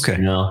 Khakis.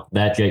 Okay.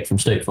 That Jake from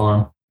State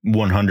Farm.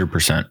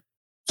 100%.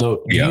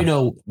 So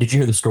did you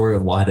hear the story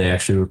of why they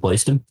actually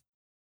replaced him?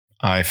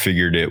 I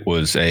figured it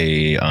was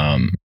a,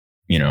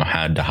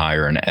 had to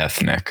hire an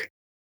ethnic.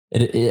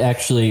 It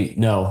actually,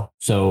 no.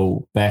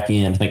 So back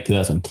in, I think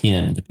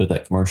 2010, to put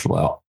that commercial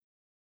out,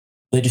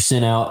 they just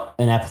sent out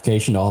an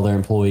application to all their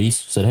employees,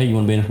 said, hey, you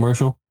want to be in a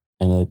commercial?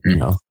 And,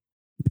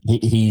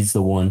 he's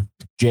the one,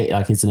 Jake,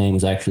 like his name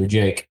was actually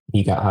Jake.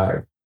 He got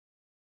hired.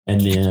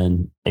 And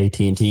then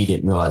AT&T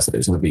didn't realize that it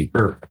was going to be,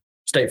 or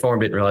State Farm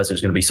didn't realize it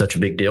was going to be such a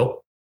big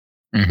deal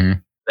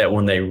that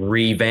when they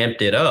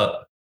revamped it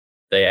up,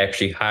 they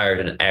actually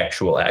hired an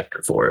actual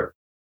actor for it.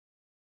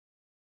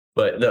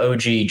 But the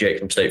OG Jake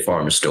from State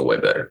Farm is still way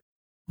better.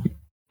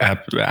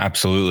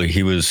 Absolutely.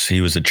 He was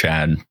a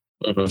Chad.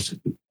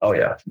 Mm-hmm. Oh,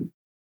 yeah.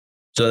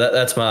 So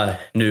that's my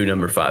new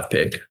number 5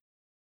 pick.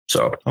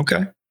 So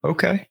Okay.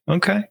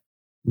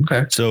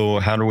 So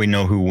how do we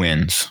know who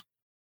wins?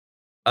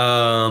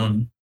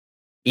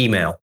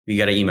 Email. You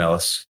got to email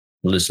us,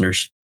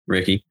 listeners.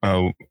 Ricky.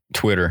 Oh,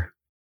 Twitter.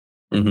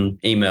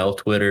 Email,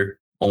 Twitter,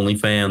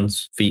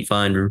 OnlyFans, Feet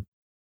Finder.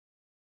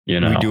 We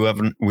do have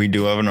an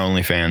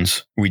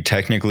OnlyFans. We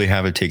technically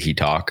have a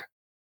TikTok.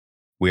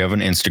 We have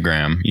an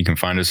Instagram. You can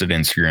find us at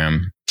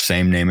Instagram.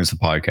 Same name as the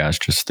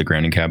podcast, just the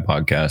Granny Cab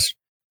Podcast.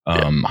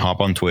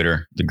 Hop on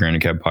Twitter, the Granny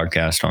Cab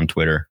Podcast on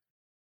Twitter.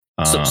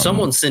 So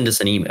someone send us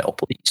an email,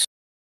 please.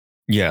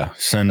 Yeah,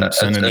 send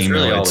an email.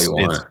 Really all we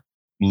want. It's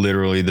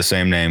literally the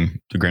same name,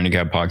 the Granny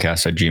Cab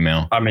Podcast at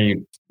Gmail. I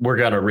mean, we're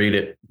gonna read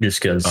it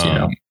just because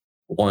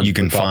you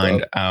can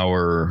find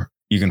our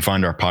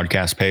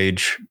podcast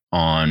page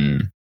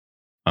on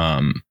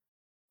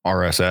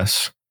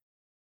RSS,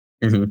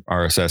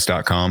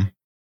 RSS.com.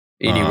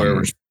 Anywhere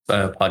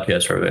where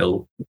podcasts are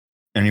available.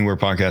 Anywhere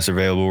podcasts are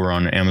available. We're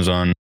on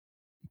Amazon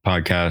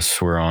Podcasts.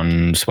 We're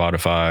on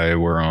Spotify.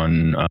 We're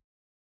on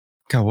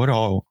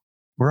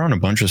we're on a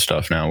bunch of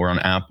stuff now. We're on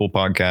Apple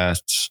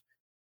Podcasts.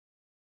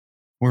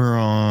 We're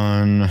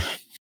on.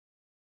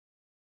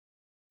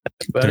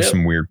 There's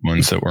some weird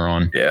ones that we're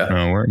on. Yeah,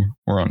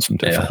 we're on some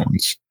different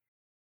ones.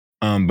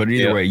 But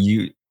either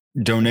way,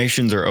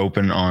 donations are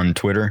open on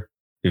Twitter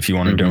if you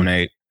want to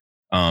donate.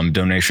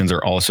 Donations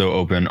are also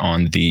open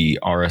on the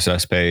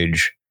RSS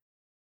page.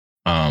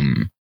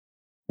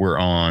 We're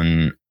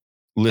on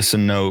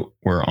Listen Note.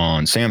 We're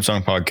on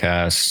Samsung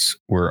Podcasts.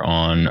 We're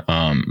on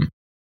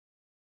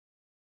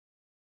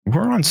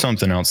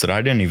something else that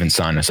I didn't even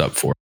sign us up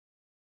for.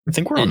 I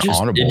think we're on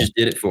Audible. It just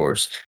did it for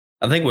us.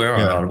 I think we're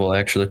on Audible,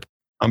 actually.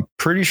 I'm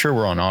pretty sure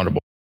we're on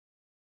Audible.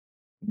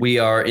 We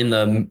are in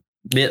the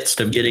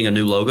midst of getting a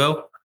new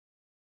logo.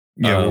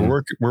 Yeah,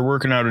 we're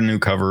working out a new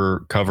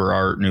cover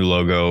art, new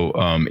logo.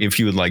 If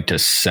you would like to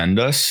send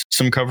us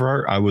some cover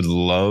art, I would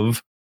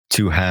love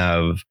to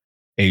have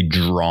a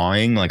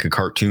drawing, like a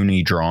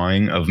cartoony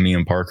drawing of me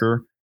and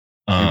Parker.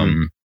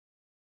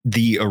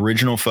 The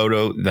original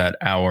photo that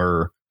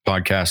our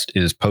podcast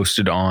is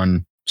posted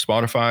on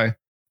Spotify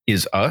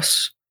is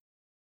us.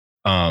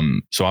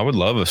 So I would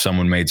love if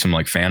someone made some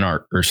like fan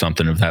art or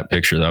something of that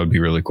picture. That would be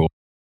really cool.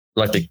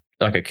 Like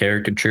a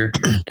caricature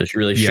to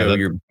really show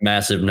your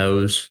massive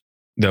nose.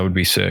 That would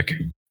be sick.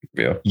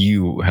 Yeah.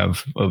 You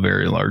have a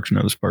very large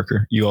nose,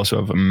 Parker. You also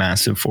have a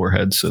massive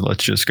forehead. So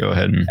let's just go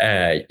ahead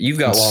and. You've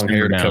got long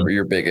hair to cover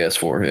your big ass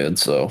forehead.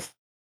 So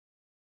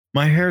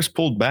my hair's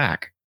pulled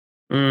back.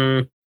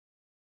 No,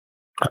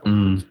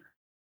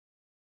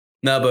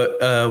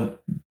 but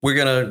we're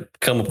gonna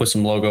come up with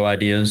some logo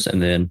ideas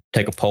and then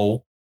take a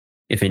poll.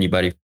 If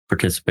anybody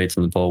participates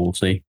in the poll, we'll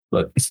see.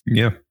 But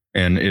yeah,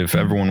 and if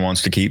everyone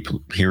wants to keep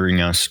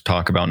hearing us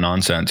talk about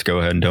nonsense, go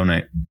ahead and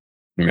donate.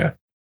 Yeah,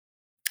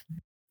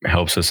 it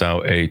helps us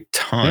out a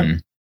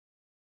ton.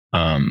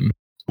 Yeah.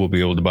 We'll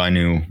be able to buy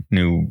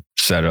new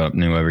setup,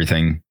 new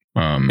everything.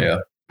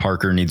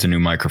 Parker needs a new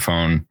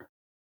microphone.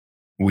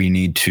 We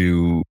need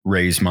to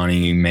raise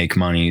money, make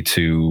money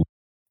to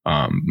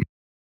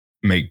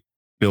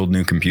build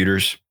new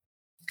computers.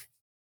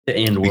 To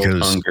end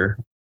world hunger.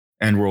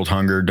 End world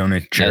hunger,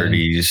 donate to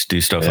charities,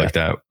 do stuff like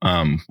that.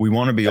 We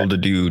want to be able to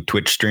do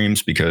Twitch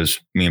streams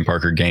because me and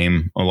Parker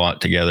game a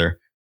lot together.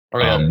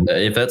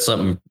 If that's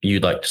something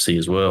you'd like to see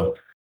as well.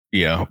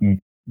 Yeah.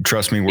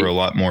 Trust me, we're a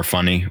lot more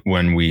funny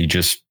when we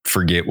just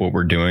forget what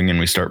we're doing and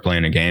we start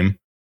playing a game.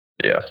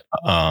 Yeah.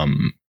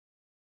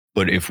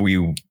 But if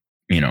we,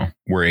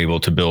 we're able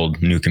to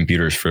build new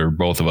computers for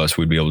both of us,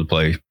 we'd be able to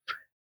play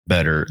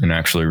better and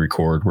actually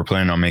record. We're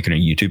planning on making a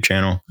YouTube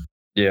channel.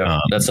 Yeah,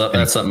 that's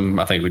something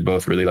I think we'd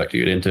both really like to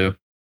get into.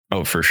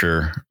 Oh, for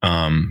sure.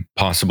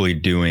 Possibly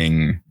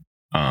doing.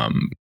 I've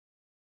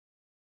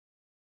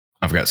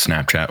got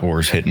Snapchat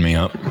wars hitting me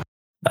up.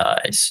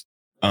 Nice.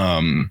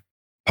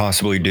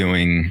 Possibly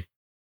doing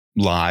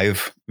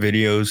live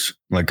videos,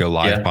 like a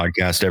live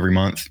podcast every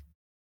month.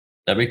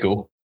 That'd be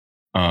cool.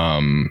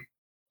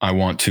 I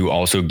want to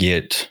also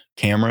get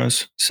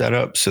cameras set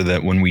up so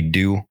that when we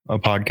do a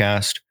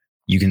podcast,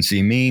 you can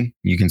see me,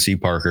 you can see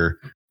Parker.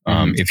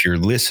 If you're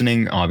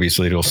listening,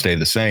 obviously it'll stay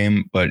the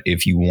same. But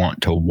if you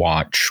want to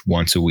watch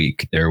once a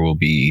week, there will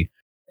be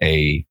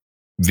a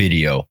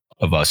video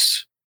of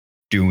us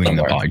doing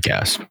the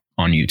podcast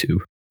on YouTube.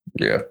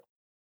 Yeah.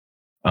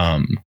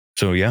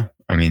 So yeah,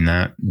 I mean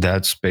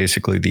that's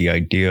basically the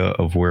idea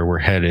of where we're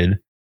headed.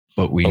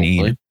 But we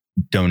need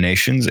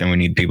donations, and we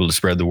need people to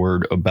spread the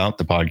word about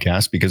the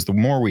podcast, because the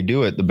more we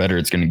do it, the better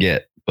it's going to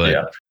get.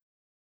 But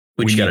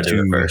we just got to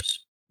do it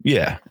first.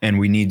 Yeah. And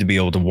we need to be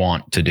able to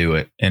want to do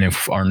it. And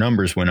if our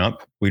numbers went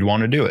up, we'd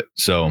want to do it.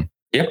 So,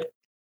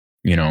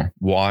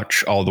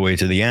 watch all the way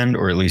to the end,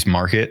 or at least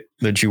mark it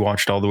that you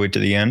watched all the way to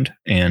the end.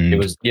 And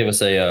give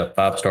us a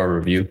 5-star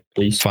review,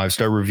 please.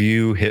 5-star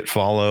review, hit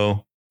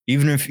follow.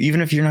 Even if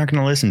you're not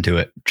going to listen to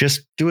it,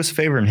 just do us a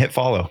favor and hit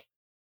follow.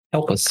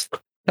 Help us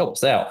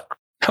out.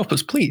 Help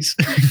us, please.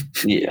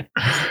 Yeah.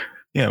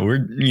 Yeah,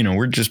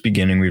 we're just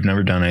beginning. We've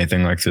never done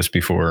anything like this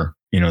before.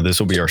 This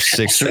will be our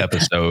 6th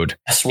episode.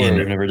 I swear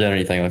we've never done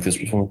anything like this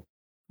before.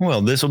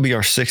 Well, this will be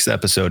our 6th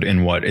episode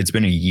in what? It's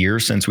been a year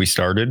since we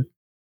started.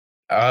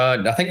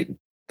 I think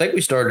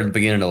we started at the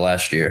beginning of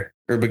last year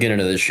or beginning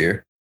of this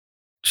year.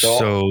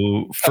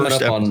 So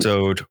first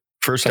episode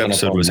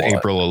was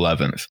April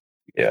 11th.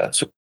 Yeah,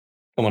 so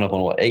coming up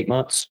on what, 8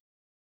 months?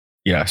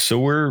 Yeah, so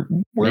we're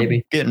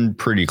maybe getting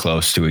pretty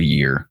close to a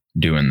year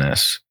doing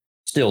this.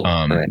 Still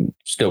pretty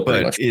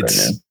much.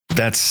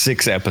 That's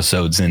 6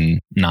 episodes in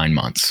 9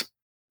 months.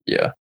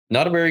 Yeah,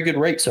 not a very good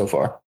rate so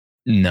far.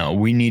 No,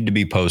 we need to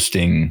be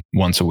posting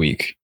once a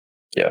week.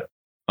 Yeah.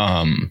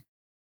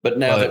 But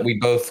now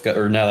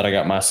that I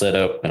got my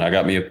setup and I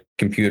got me a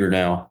computer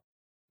now,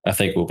 I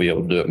think we'll be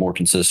able to do it more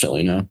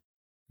consistently now.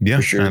 Yeah,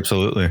 for sure.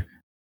 Absolutely.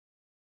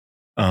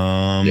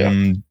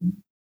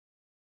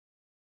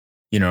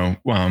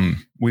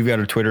 We've got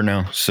a Twitter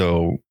now,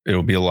 so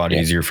it'll be a lot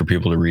easier for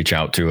people to reach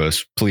out to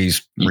us.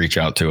 Please reach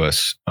out to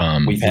us.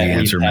 We've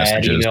answer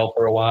messages. Email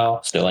for a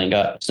while. Still ain't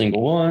got a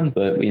single one,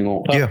 but we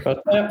won't talk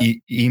about that.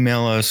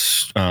 Email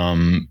us.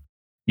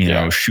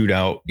 Shoot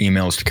out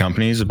emails to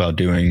companies about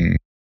doing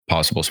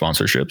possible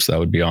sponsorships. That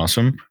would be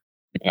awesome.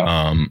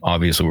 Yeah.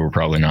 Obviously, we're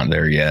probably not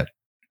there yet,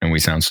 and we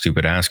sound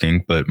stupid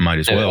asking, but might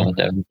as well.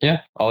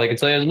 Yeah. All they can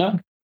say is no.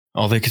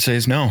 All they could say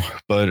is no,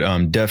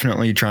 but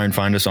definitely try and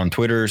find us on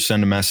Twitter,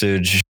 send a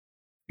message,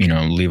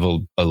 leave a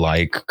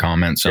like,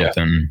 comment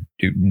something,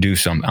 do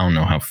something. I don't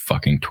know how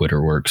fucking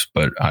Twitter works,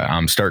 but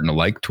I'm starting to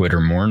like Twitter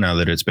more now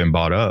that it's been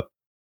bought up.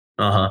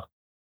 But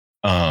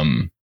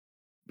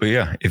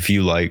yeah, if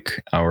you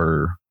like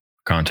our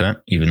content,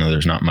 even though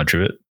there's not much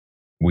of it,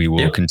 we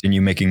will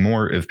continue making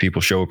more if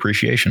people show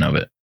appreciation of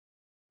it.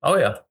 Oh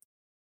yeah.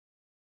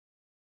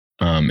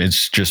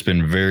 It's just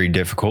been very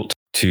difficult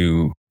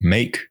to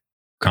make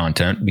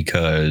content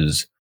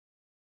because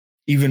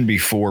even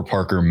before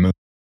Parker moved,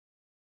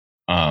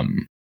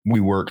 we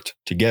worked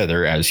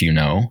together, as you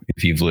know,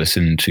 if you've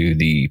listened to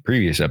the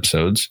previous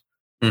episodes.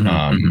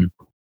 And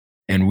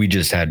we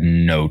just had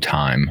no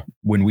time.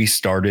 When we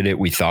started it,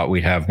 we thought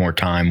we'd have more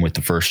time with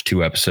the first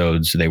 2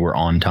 episodes. They were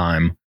on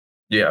time.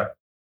 Yeah.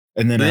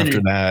 And then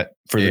after that,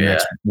 for the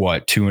next,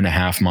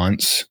 2.5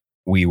 months,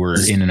 we were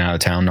in and out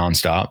of town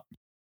nonstop.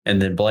 And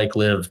then Blake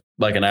lived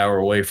like an hour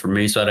away from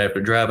me, so I'd have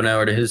to drive an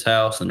hour to his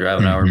house and drive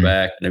an hour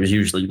back. And it was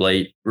usually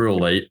late, real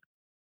late.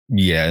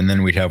 Yeah, and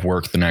then we'd have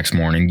work the next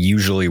morning,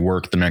 usually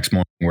work the next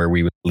morning where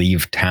we would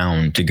leave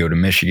town to go to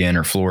Michigan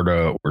or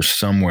Florida or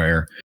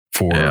somewhere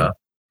for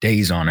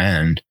days on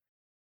end.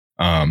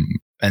 And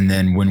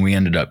then when we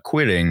ended up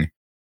quitting,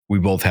 we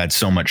both had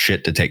so much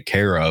shit to take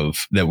care of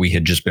that we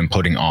had just been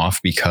putting off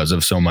because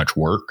of so much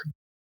work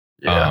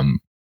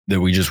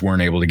that we just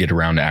weren't able to get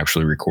around to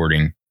actually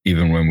recording.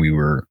 Even when we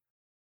were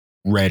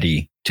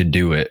ready to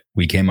do it,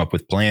 we came up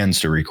with plans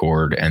to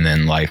record, and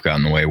then life got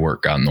in the way,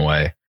 work got in the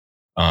way.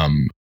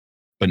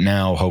 But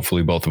now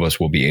hopefully both of us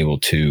will be able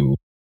to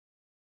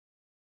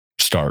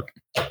start.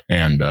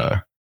 And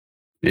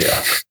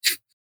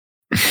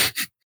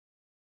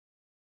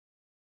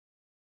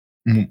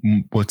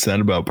what's that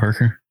about,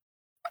 Parker?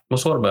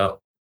 What's what about?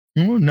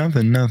 Well,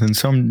 nothing.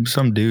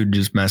 Some dude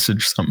just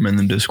messaged something in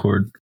the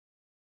Discord.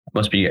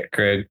 Must be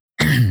Craig.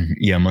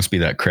 Yeah, must be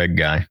that Craig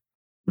guy.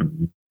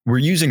 We're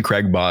using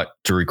CraigBot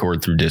to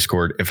record through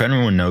Discord. If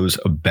anyone knows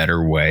a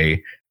better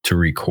way to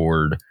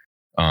record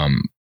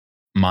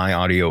my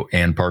audio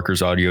and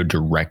Parker's audio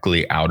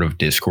directly out of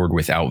Discord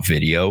without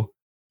video,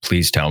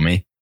 please tell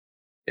me.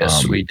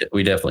 Yes, we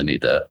definitely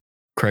need that.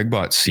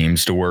 CraigBot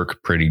seems to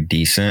work pretty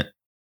decent.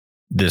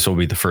 This will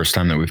be the first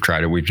time that we've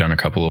tried it. We've done a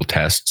couple of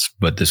tests,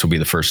 but this will be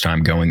the first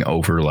time going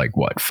over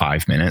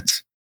 5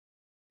 minutes.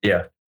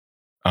 Yeah.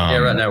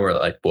 Right now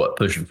we're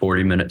pushing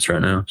 40 minutes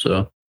right now.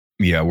 So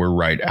yeah, we're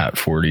right at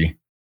 40.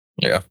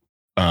 Yeah.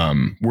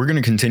 We're going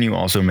to continue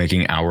also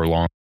making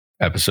hour-long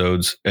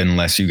episodes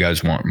unless you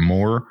guys want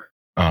more.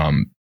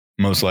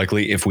 Most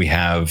likely, if we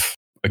have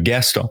a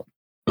guest on,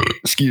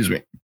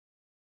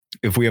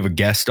 if we have a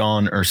guest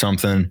on or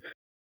something,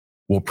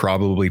 we'll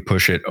probably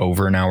push it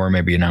over an hour,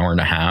 maybe an hour and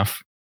a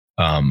half.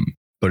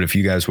 But if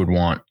you guys would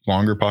want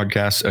longer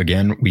podcasts,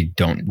 again, we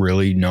don't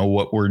really know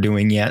what we're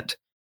doing yet.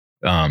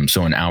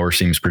 So an hour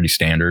seems pretty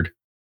standard.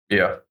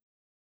 Yeah.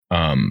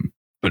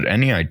 But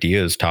any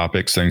ideas,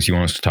 topics, things you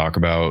want us to talk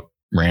about,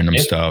 random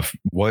stuff?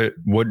 What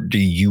do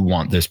you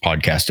want this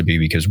podcast to be?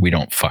 Because we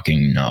don't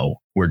fucking know.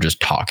 We're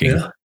just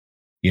talking.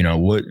 Yeah.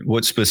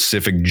 What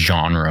specific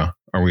genre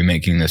are we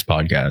making this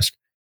podcast?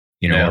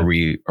 You know,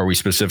 are we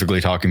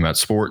specifically talking about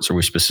sports? Are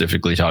we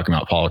specifically talking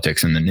about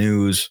politics and the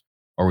news?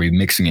 Are we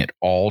mixing it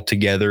all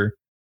together?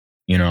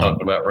 You know,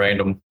 talking about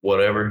random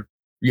whatever.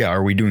 Yeah.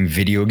 Are we doing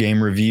video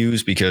game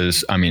reviews?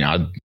 Because I mean,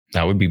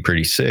 that would be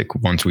pretty sick.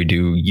 Once we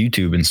do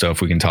YouTube and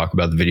stuff, we can talk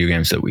about the video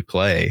games that we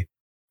play.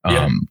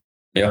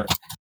 Yeah.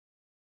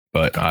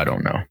 But I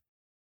don't know.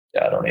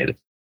 Yeah, I don't either.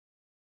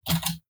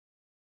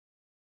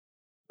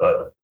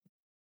 But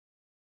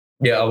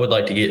yeah, I would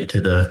like to get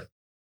into the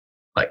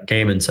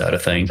gaming side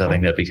of things. I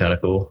think that'd be kind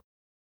of cool.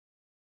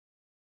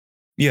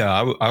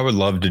 Yeah, I would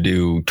love to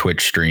do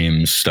Twitch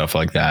streams, stuff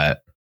like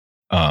that.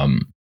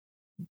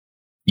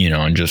 You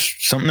know, and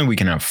just something that we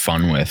can have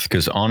fun with.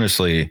 Because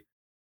honestly,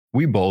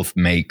 we both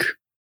make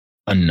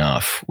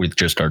enough with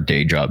just our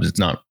day jobs. It's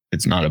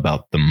not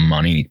about the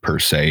money per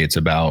se. It's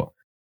about,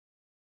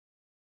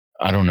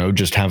 I don't know,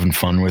 just having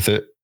fun with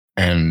it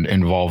and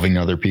involving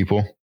other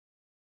people.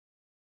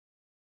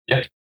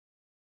 Yeah.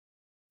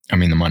 I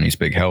mean, the money's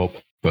big help,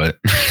 but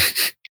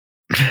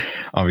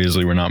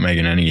obviously we're not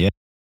making any yet.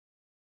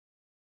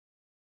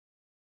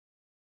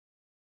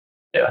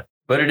 Yeah,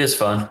 but it is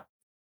fun.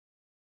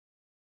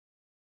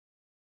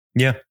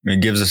 Yeah,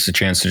 it gives us a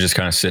chance to just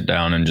kind of sit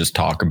down and just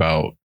talk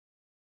about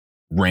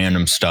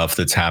random stuff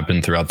that's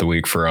happened throughout the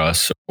week for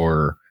us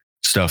or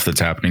stuff that's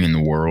happening in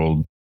the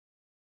world.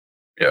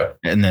 Yeah.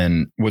 And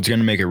then what's going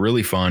to make it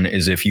really fun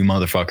is if you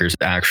motherfuckers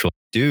actually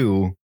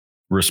do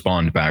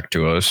respond back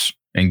to us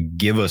and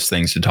give us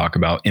things to talk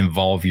about,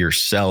 involve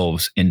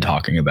yourselves in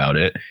talking about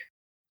it.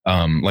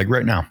 Like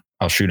right now,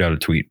 I'll shoot out a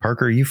tweet.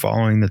 Parker, are you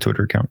following the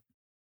Twitter account?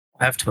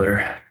 I have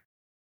Twitter.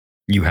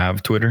 You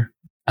have Twitter?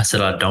 I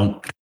said I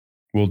don't.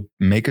 Well,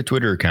 make a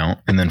Twitter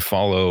account and then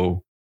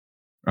follow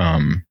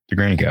the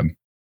Granny Cab.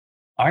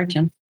 All right,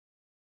 Jim.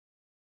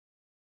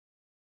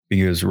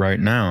 Because right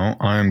now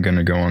I'm going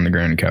to go on the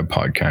Granny Cab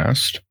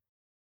podcast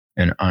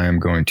and I am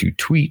going to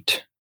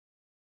tweet.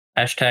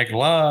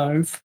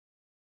 #live.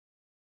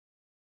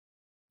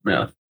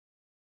 Yeah.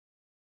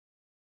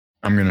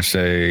 I'm going to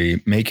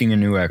say making a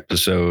new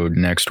episode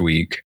next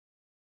week.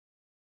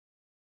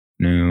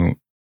 New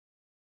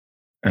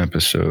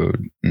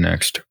episode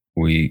next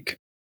week.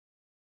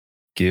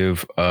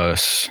 Give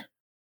us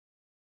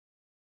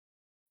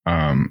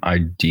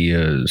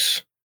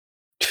ideas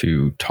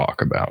to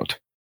talk about.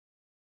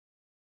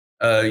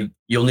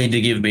 You'll need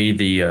to give me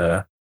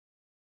the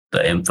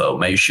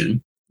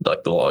information,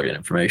 like the login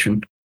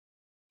information.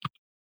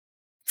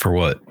 For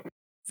what?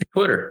 For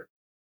Twitter.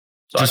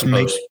 So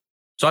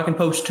I can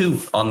post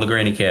too on the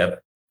Granny Cab.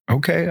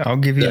 Okay, I'll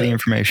give you the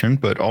information,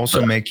 but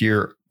also make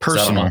your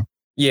personal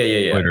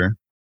Twitter.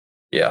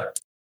 Yeah.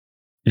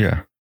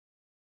 Yeah.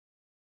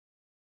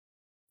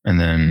 And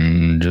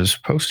then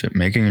just post it.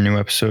 Making a new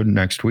episode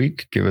next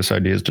week. Give us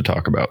ideas to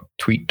talk about.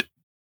 Tweet.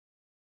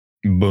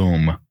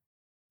 Boom.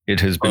 It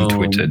has been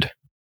tweeted.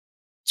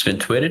 It's been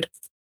tweeted?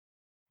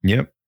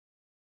 Yep.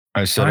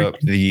 I set up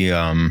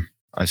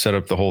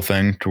the whole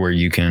thing to where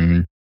you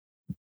can.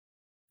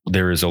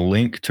 There is a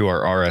link to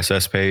our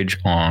RSS page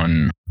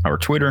on our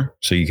Twitter,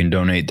 so you can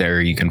donate there.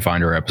 You can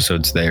find our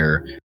episodes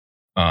there.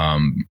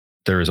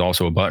 There is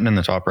also a button in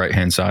the top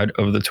right-hand side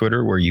of the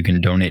Twitter where you can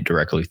donate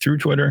directly through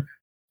Twitter.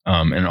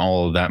 And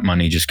all of that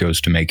money just goes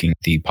to making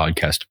the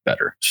podcast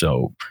better.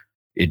 So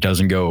it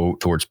doesn't go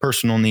towards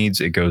personal needs.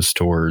 It goes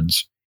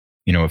towards,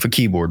 you know, if a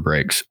keyboard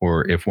breaks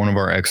or if one of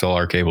our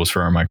XLR cables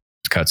for our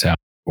microphones cuts out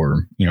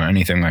or, you know,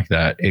 anything like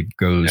that, it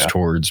goes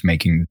towards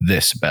making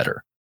this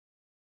better.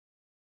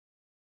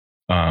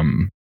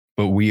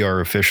 But we are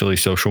officially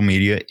social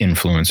media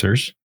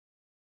influencers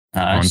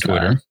on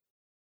Twitter. Nice.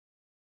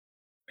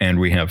 And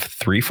we have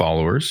 3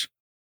 followers.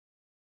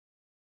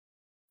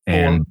 4.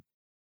 And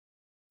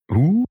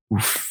ooh,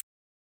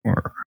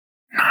 4.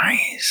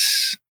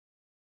 Nice.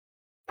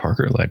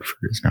 Parker Ledford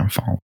is now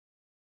following.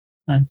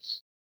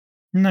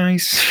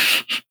 Nice.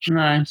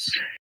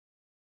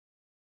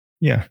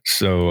 Yeah.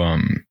 So,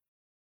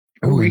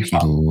 he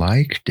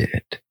liked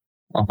it.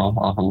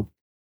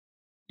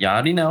 Yeah, I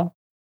already know.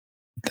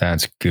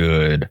 That's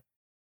good.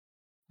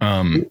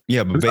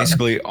 Yeah, but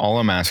basically all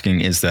I'm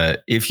asking is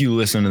that if you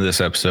listen to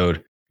this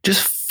episode,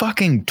 just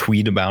fucking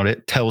tweet about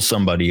it, tell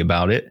somebody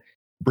about it,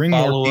 bring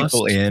more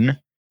people in,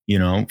 you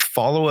know,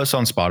 follow us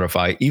on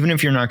Spotify. Even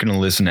if you're not going to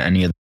listen to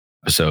any of the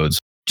episodes,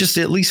 just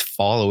at least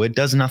follow. It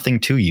does nothing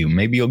to you.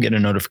 Maybe you'll get a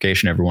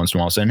notification every once in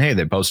a while saying, hey,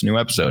 they post a new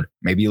episode.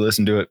 Maybe you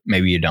listen to it.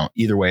 Maybe you don't.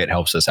 Either way, it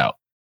helps us out.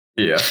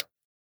 Yeah.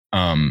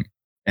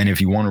 And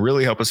if you want to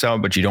really help us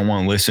out, but you don't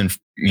want to listen,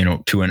 you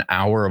know, to an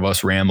hour of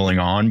us rambling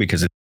on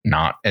because it's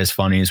not as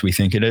funny as we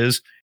think it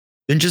is,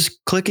 then just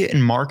click it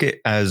and mark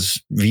it as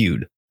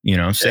viewed. You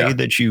know, say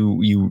that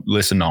you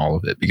listen to all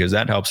of it because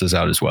that helps us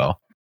out as well.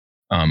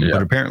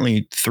 But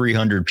apparently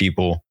 300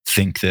 people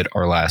think that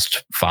our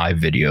last 5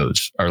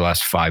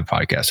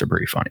 podcasts are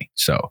pretty funny.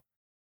 So,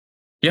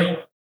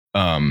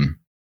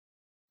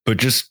 but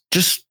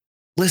just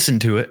listen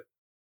to it,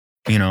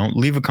 you know,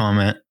 leave a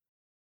comment,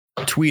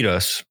 tweet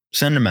us,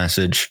 send a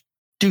message,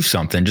 do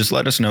something. Just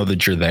let us know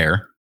that you're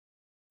there.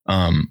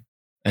 And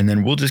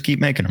then we'll just keep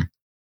making them.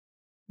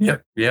 Yeah,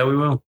 we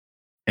will.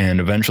 And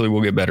eventually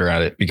we'll get better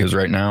at it, because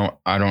right now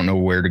I don't know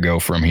where to go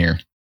from here.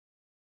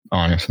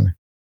 Honestly,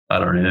 I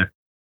don't either.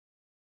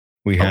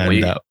 We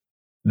had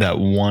that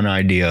one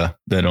idea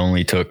that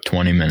only took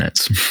 20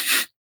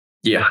 minutes.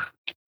 Yeah.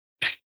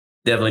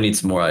 Definitely need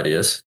some more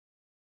ideas.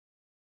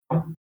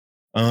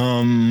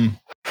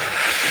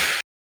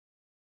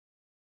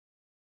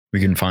 We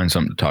can find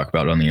something to talk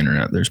about on the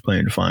internet. There's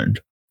plenty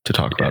to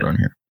talk about on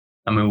here.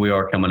 I mean, we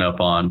are coming up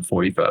on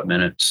 45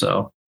 minutes,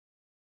 so.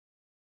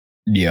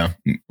 Yeah,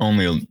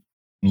 only a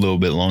little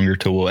bit longer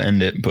till we'll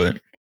end it, but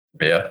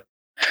yeah.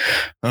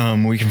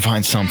 We can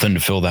find something to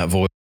fill that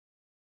void.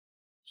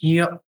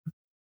 Yep.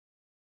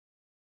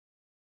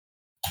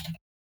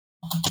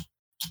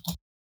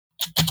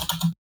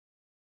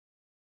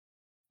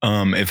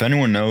 If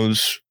anyone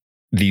knows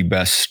the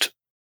best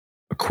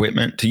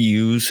equipment to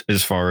use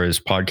as far as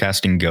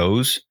podcasting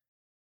goes,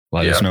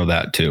 let us know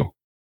that too.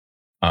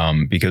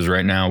 Because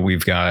right now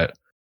I've got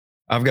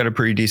a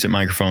pretty decent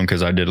microphone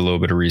because I did a little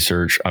bit of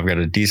research. I've got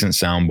a decent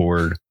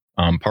soundboard.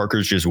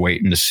 Parker's just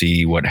waiting to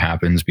see what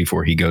happens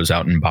before he goes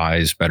out and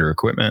buys better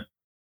equipment.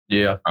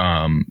 Yeah.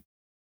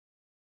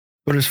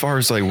 But as far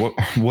as like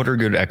what are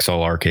good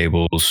XLR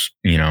cables,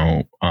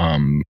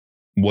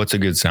 what's a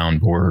good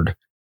soundboard?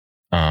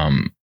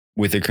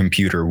 With a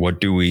computer,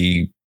 what do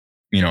we,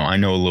 I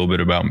know a little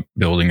bit about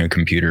building a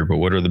computer, but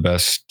what are the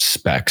best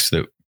specs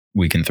that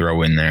we can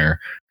throw in there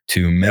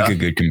to make a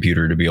good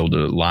computer to be able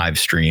to live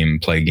stream,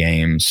 play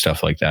games,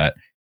 stuff like that?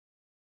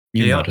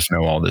 You can let us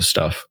know all this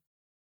stuff.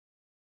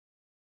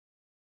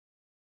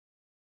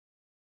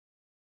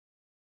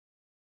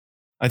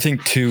 I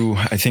think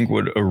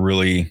what a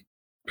really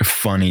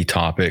funny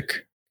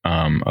topic,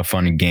 a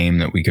funny game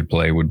that we could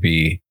play would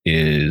be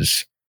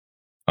is,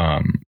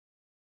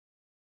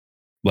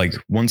 like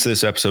once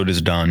this episode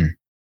is done,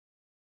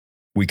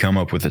 we come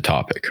up with a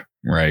topic,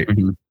 right?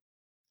 Mm-hmm.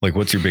 Like,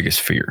 what's your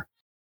biggest fear?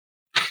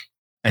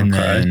 And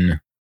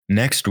then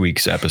next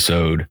week's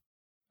episode,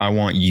 I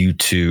want you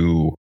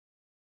to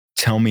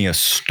tell me a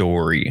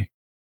story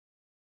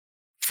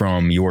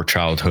from your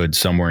childhood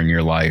somewhere in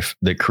your life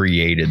that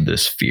created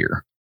this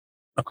fear.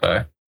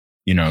 Okay.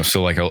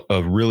 So like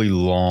a really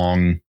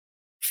long,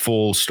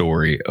 full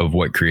story of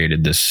what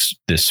created this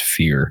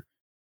fear.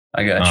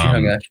 I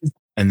got you.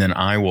 And then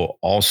I will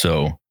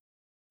also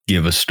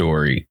give a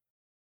story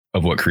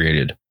of what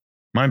created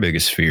my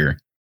biggest fear.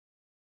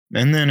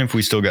 And then if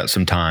we still got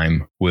some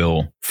time,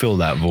 we'll fill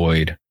that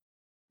void.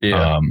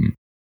 Yeah.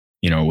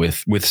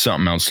 With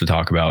something else to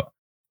talk about.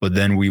 But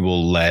then we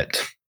will let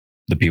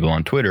the people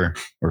on Twitter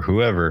or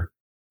whoever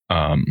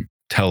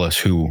tell us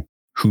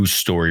whose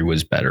story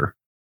was better.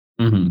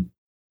 Mm-hmm.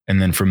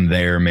 And then from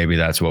there, maybe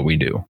that's what we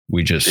do.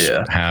 We just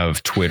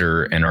have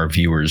Twitter and our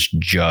viewers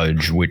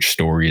judge which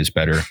story is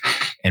better.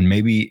 And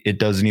maybe it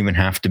doesn't even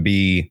have to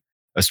be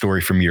a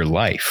story from your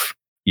life.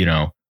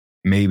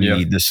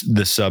 Maybe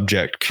the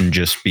subject can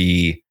just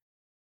be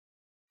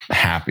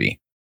happy,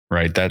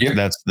 right?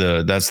 That's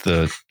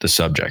the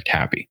subject,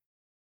 happy.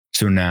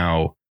 So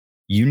now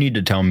you need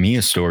to tell me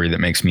a story that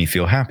makes me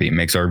feel happy,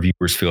 makes our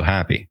viewers feel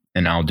happy,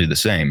 and I'll do the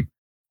same.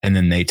 And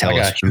then they tell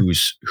us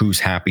whose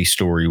happy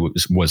story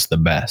was the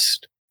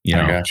best.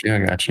 I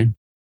got you.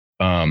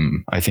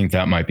 I think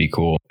that might be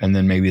cool. And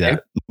then maybe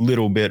that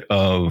little bit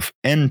of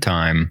end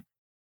time,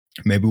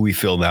 maybe we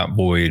fill that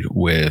void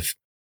with,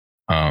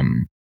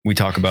 we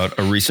talk about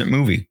a recent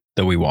movie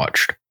that we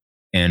watched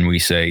and we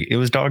say it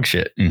was dog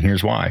shit and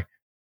here's why.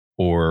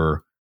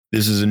 Or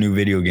this is a new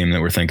video game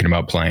that we're thinking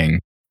about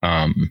playing.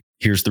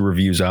 Here's the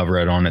reviews I've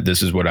read on it.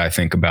 This is what I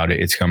think about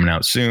it. It's coming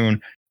out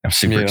soon. I'm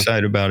super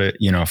excited about it.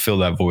 Fill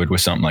that void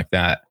with something like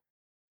that.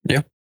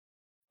 Yeah.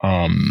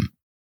 I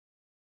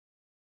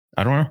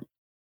don't know.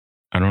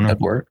 That'd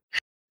work.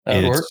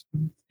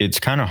 It's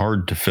kind of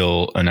hard to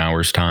fill an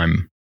hour's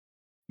time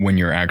when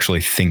you're actually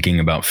thinking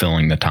about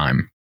filling the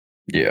time.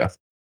 Yeah.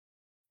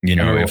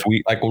 If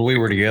we like when we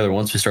were together,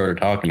 once we started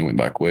talking, it went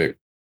by quick.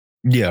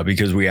 Yeah,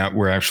 because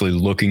we're actually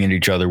looking at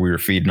each other. We were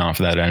feeding off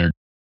that energy.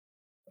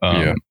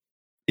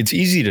 It's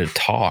easy to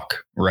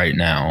talk right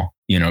now,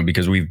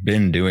 because we've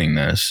been doing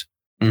this.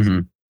 Mm-hmm.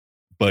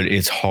 But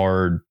it's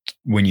hard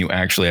when you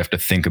actually have to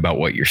think about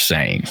what you're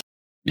saying.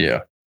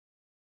 Yeah.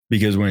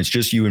 Because when it's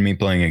just you and me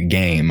playing a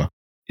game,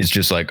 it's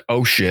just like,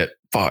 oh shit,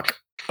 fuck.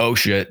 Oh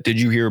shit. Did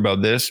you hear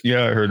about this?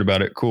 Yeah, I heard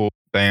about it. Cool.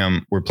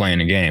 Bam. We're playing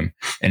a game.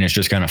 And it's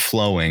just kind of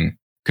flowing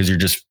because you're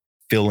just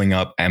filling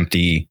up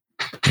empty,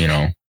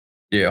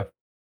 Yeah.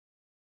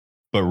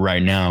 But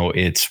right now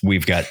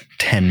we've got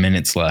 10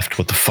 minutes left.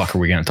 What the fuck are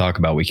we going to talk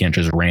about? We can't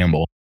just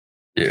ramble.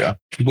 Yeah.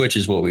 Which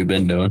is what we've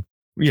been doing.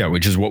 Yeah.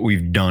 Which is what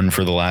we've done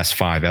for the last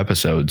 5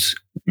 episodes.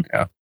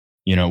 Yeah.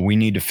 We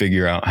need to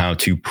figure out how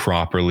to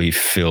properly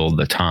fill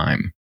the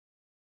time.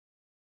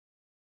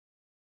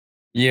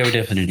 Yeah. We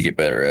definitely need to get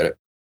better at it.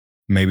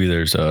 Maybe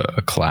there's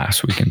a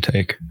class we can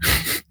take.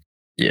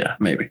 Yeah,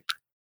 maybe.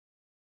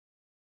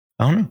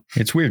 I don't know.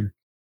 It's weird.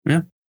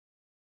 Yeah.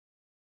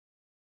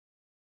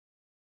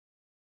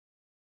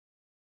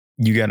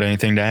 You got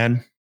anything to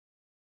add?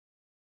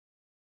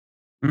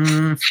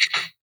 I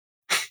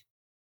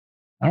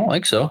don't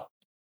think so.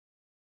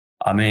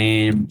 I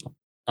mean,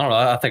 I don't know.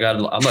 I think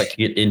I'd like to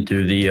get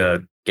into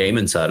the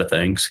gaming side of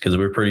things because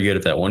we're pretty good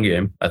at that one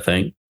game. I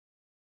think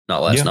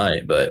not last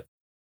night, but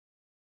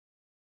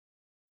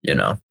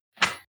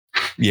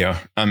Yeah,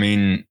 I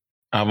mean,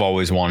 I've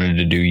always wanted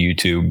to do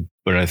YouTube,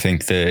 but I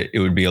think that it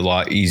would be a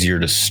lot easier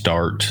to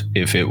start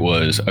if it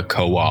was a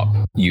co-op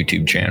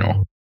YouTube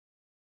channel.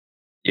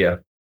 Yeah.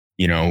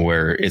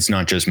 Where it's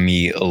not just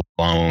me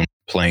alone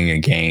playing a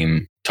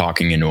game,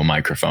 talking into a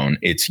microphone.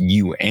 It's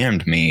you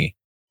and me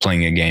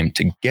playing a game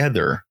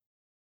together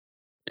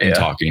and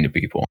talking to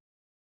people.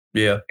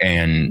 Yeah.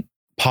 And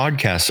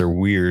podcasts are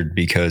weird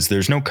because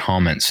there's no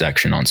comment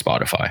section on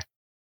Spotify.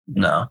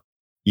 No.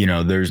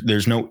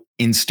 There's no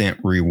instant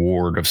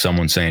reward of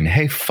someone saying,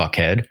 "Hey,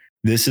 fuckhead,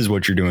 this is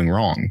what you're doing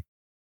wrong."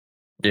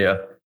 Yeah.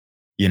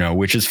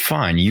 Which is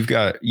fine. You've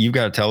got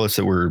to tell us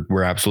that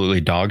we're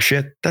absolutely dog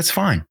shit. That's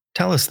fine.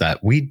 Tell us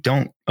that. We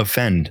don't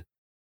offend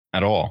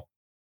at all.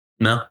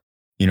 No.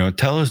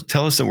 Tell us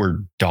that we're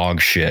dog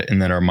shit and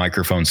that our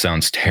microphone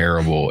sounds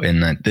terrible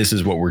and that this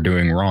is what we're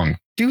doing wrong.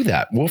 Do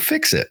that. We'll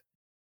fix it.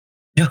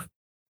 Yeah.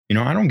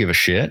 I don't give a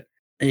shit.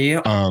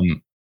 Yeah.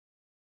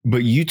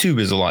 But YouTube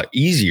is a lot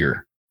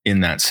easier in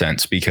that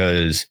sense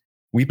because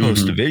we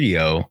post a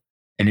video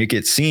and it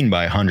gets seen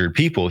by 100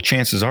 people.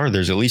 Chances are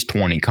there's at least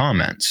 20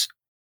 comments.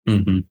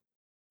 Mm-hmm.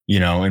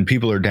 And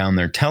people are down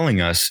there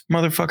telling us,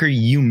 "Motherfucker,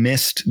 you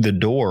missed the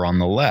door on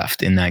the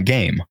left in that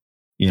game,"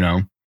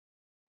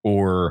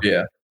 or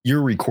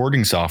your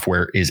recording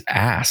software is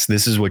ass.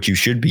 This is what you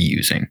should be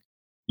using.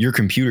 Your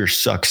computer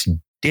sucks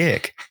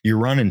dick. You're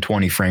running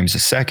 20 frames a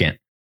second.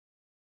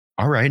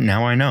 All right,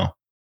 now I know.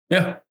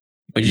 Yeah.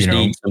 We just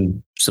need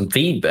some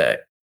feedback.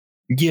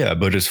 Yeah,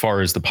 but as far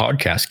as the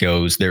podcast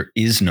goes, there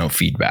is no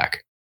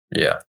feedback.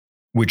 Yeah.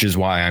 Which is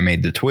why I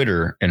made the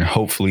Twitter. And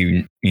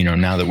hopefully,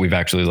 now that we've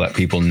actually let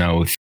people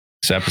know this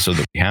episode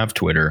that we have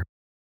Twitter,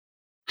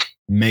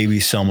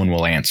 maybe someone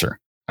will answer.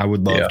 I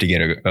would love to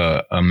get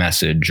a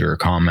message or a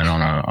comment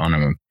on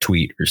a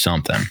tweet or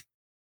something.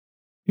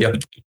 Yeah.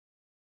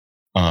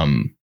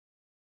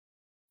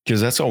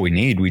 Because that's all we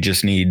need. We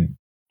just need,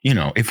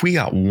 if we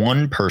got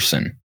one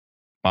person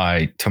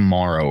by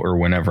tomorrow or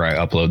whenever I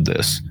upload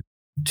this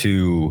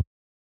to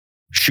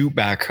shoot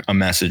back a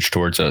message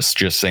towards us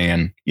just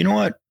saying, "You know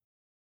what?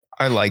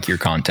 I like your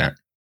content."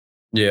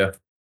 Yeah.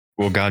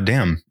 Well,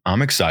 goddamn,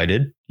 I'm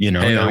excited.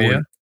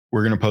 Now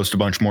we're going to post a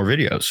bunch more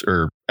videos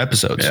or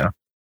episodes.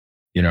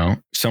 Yeah.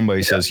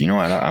 Somebody says, "You know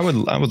what? I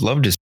would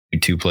love to see you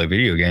two play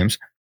video games."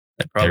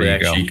 I'd probably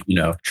actually,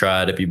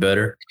 try to be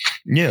better.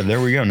 Yeah,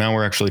 there we go. Now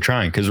we're actually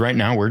trying because right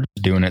now we're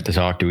just doing it to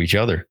talk to each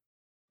other.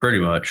 Pretty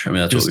much. I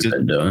mean, that's just what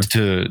we've been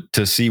doing.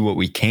 To see what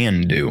we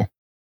can do.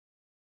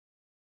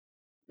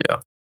 Yeah.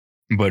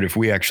 But if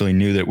we actually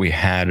knew that we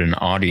had an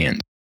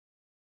audience,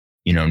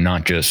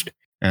 not just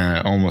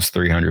almost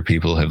 300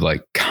 people have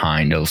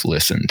kind of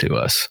listened to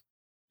us.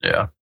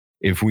 Yeah.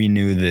 If we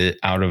knew that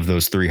out of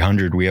those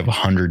 300, we have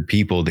 100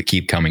 people that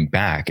keep coming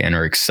back and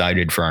are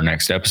excited for our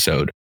next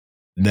episode,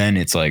 then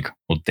it's well,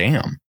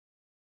 damn,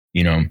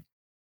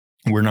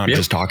 we're not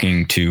just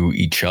talking to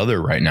each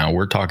other right now.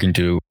 We're talking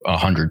to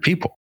 100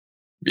 people.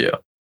 Yeah.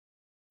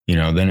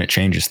 Then it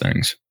changes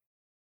things.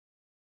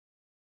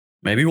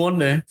 Maybe one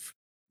day.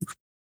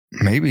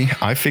 Maybe.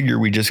 I figure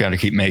we just got to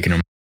keep making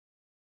them.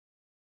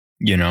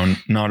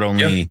 Not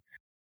only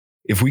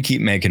if we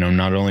keep making them,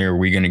 not only are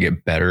we going to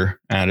get better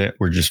at it,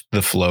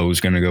 the flow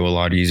is going to go a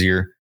lot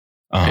easier.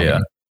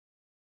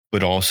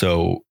 But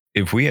also,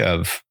 if we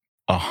have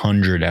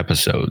 100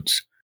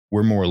 episodes,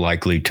 we're more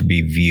likely to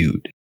be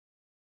viewed.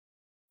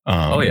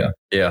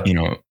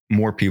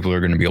 More people are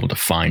going to be able to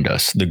find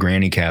us. The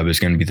granny cab is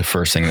going to be the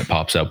first thing that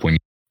pops up when you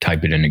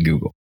type it into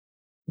Google.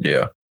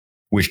 Yeah.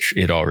 Which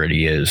it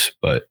already is,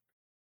 but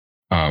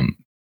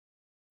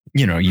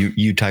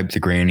you type the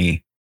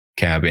granny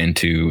cab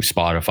into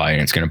Spotify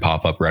and it's going to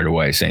pop up right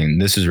away saying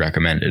this is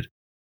recommended.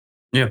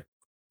 Yeah.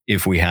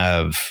 If we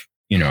have,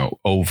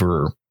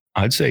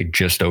 I'd say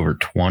just over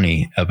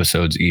 20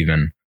 episodes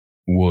even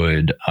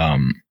would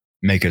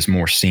make us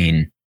more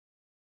seen.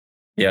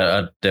 Yeah,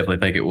 I definitely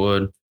think it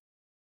would.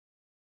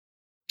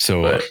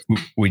 So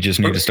we just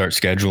need to start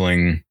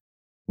scheduling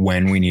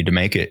when we need to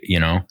make it,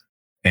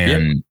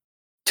 and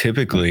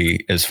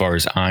typically, as far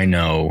as I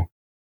know,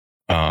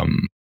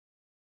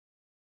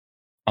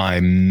 I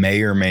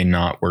may or may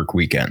not work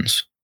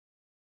weekends.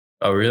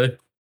 Oh, really?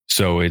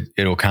 So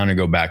it'll kind of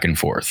go back and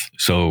forth.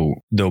 So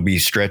there'll be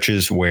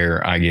stretches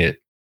where I get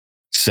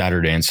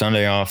Saturday and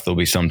Sunday off. There'll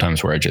be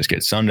sometimes where I just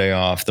get Sunday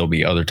off. There'll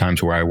be other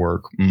times where I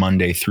work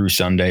Monday through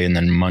Sunday and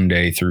then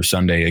Monday through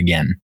Sunday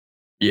again.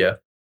 Yeah.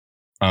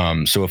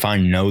 So if I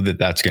know that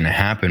that's going to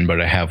happen,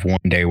 but I have one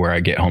day where I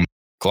get home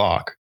at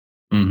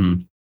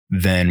 8:00,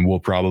 then we'll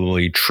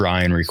probably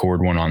try and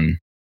record one on,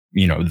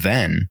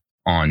 then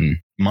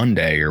on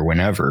Monday or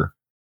whenever.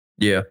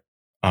 Yeah.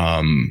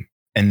 And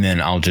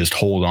then I'll just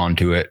hold on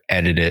to it,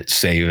 edit it,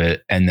 save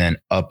it, and then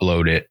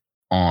upload it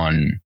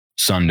on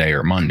Sunday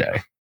or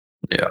Monday.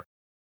 Yeah.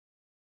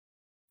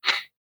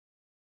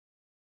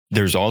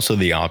 There's also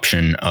the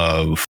option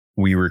of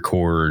we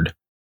record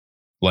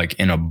like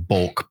in a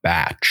bulk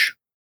batch.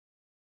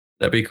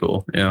 That'd be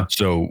cool. Yeah.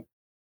 So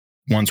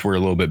once we're a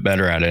little bit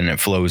better at it and it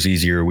flows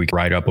easier, we can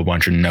write up a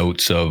bunch of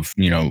notes of,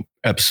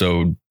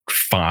 episode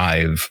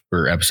 5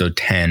 or episode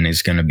 10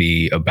 is going to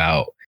be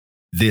about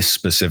this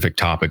specific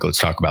topic. Let's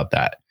talk about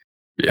that.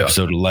 Yeah.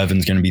 Episode 11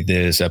 is going to be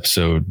this.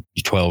 Episode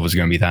 12 is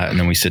going to be that. And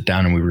then we sit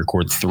down and we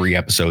record 3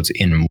 episodes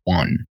in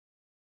one.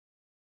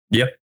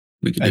 Yeah.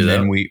 We can do and that.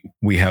 Then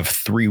we have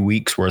 3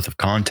 weeks worth of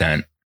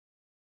content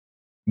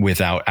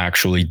without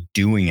actually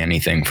doing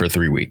anything for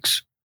 3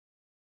 weeks.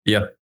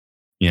 Yeah.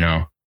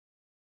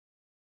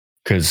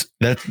 Because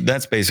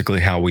that's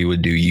basically how we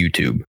would do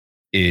YouTube.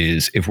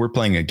 Is if we're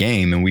playing a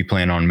game and we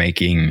plan on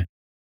making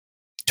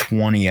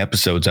 20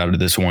 episodes out of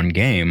this one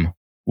game,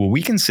 well,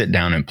 we can sit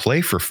down and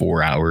play for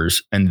 4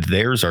 hours and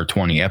there's our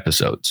 20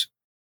 episodes.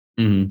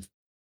 Mm-hmm.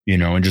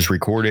 And just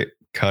record it,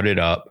 cut it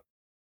up,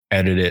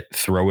 edit it,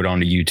 throw it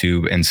onto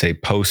YouTube and say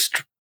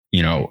post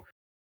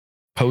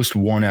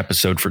 1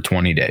 episode for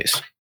 20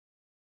 days.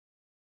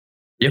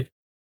 Yep.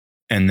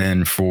 And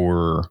then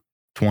for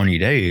 20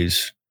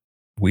 days,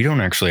 we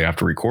don't actually have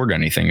to record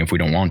anything if we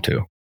don't want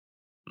to.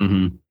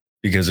 Mm-hmm.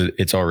 Because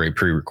it's already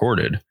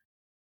pre-recorded.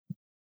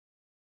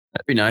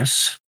 That'd be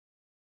nice.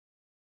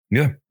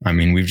 Yeah. I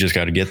mean, we've just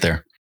got to get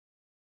there.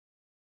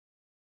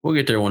 We'll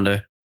get there one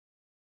day.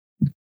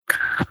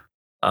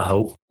 I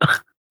hope.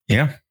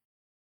 Yeah.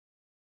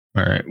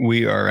 All right.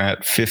 We are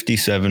at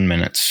 57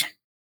 minutes.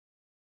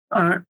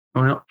 All right.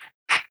 Well,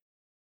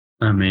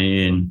 I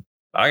mean,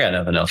 I got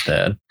nothing else to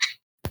add.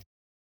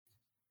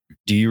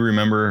 Do you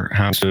remember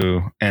how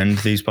to end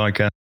these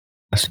podcasts?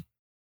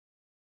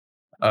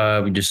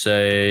 We just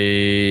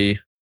say,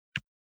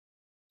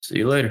 see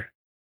you later.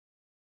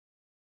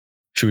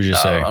 Should we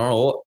just say, I don't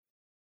know.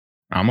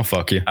 I'm going to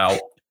fuck you.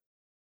 Out.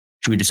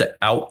 Should we just say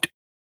out?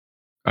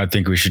 I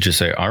think we should just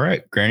say, all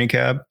right, Granny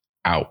Cab,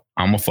 out.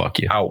 I'm going to fuck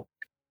you. Out.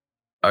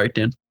 All right,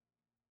 then.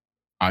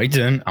 All right,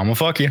 then. I'm going to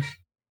fuck you.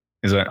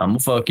 I'm going to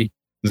fuck you.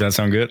 Does that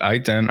sound good? All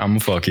right, then. I'm going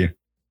to fuck you.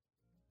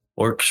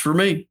 Works for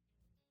me.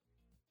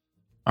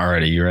 All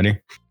righty. You ready?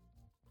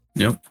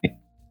 Yep.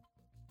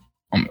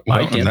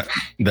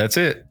 That's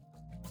it.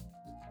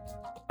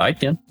 I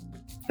can.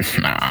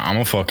 Nah, I'm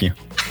going to fuck you.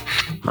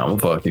 I'm going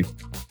to fuck you.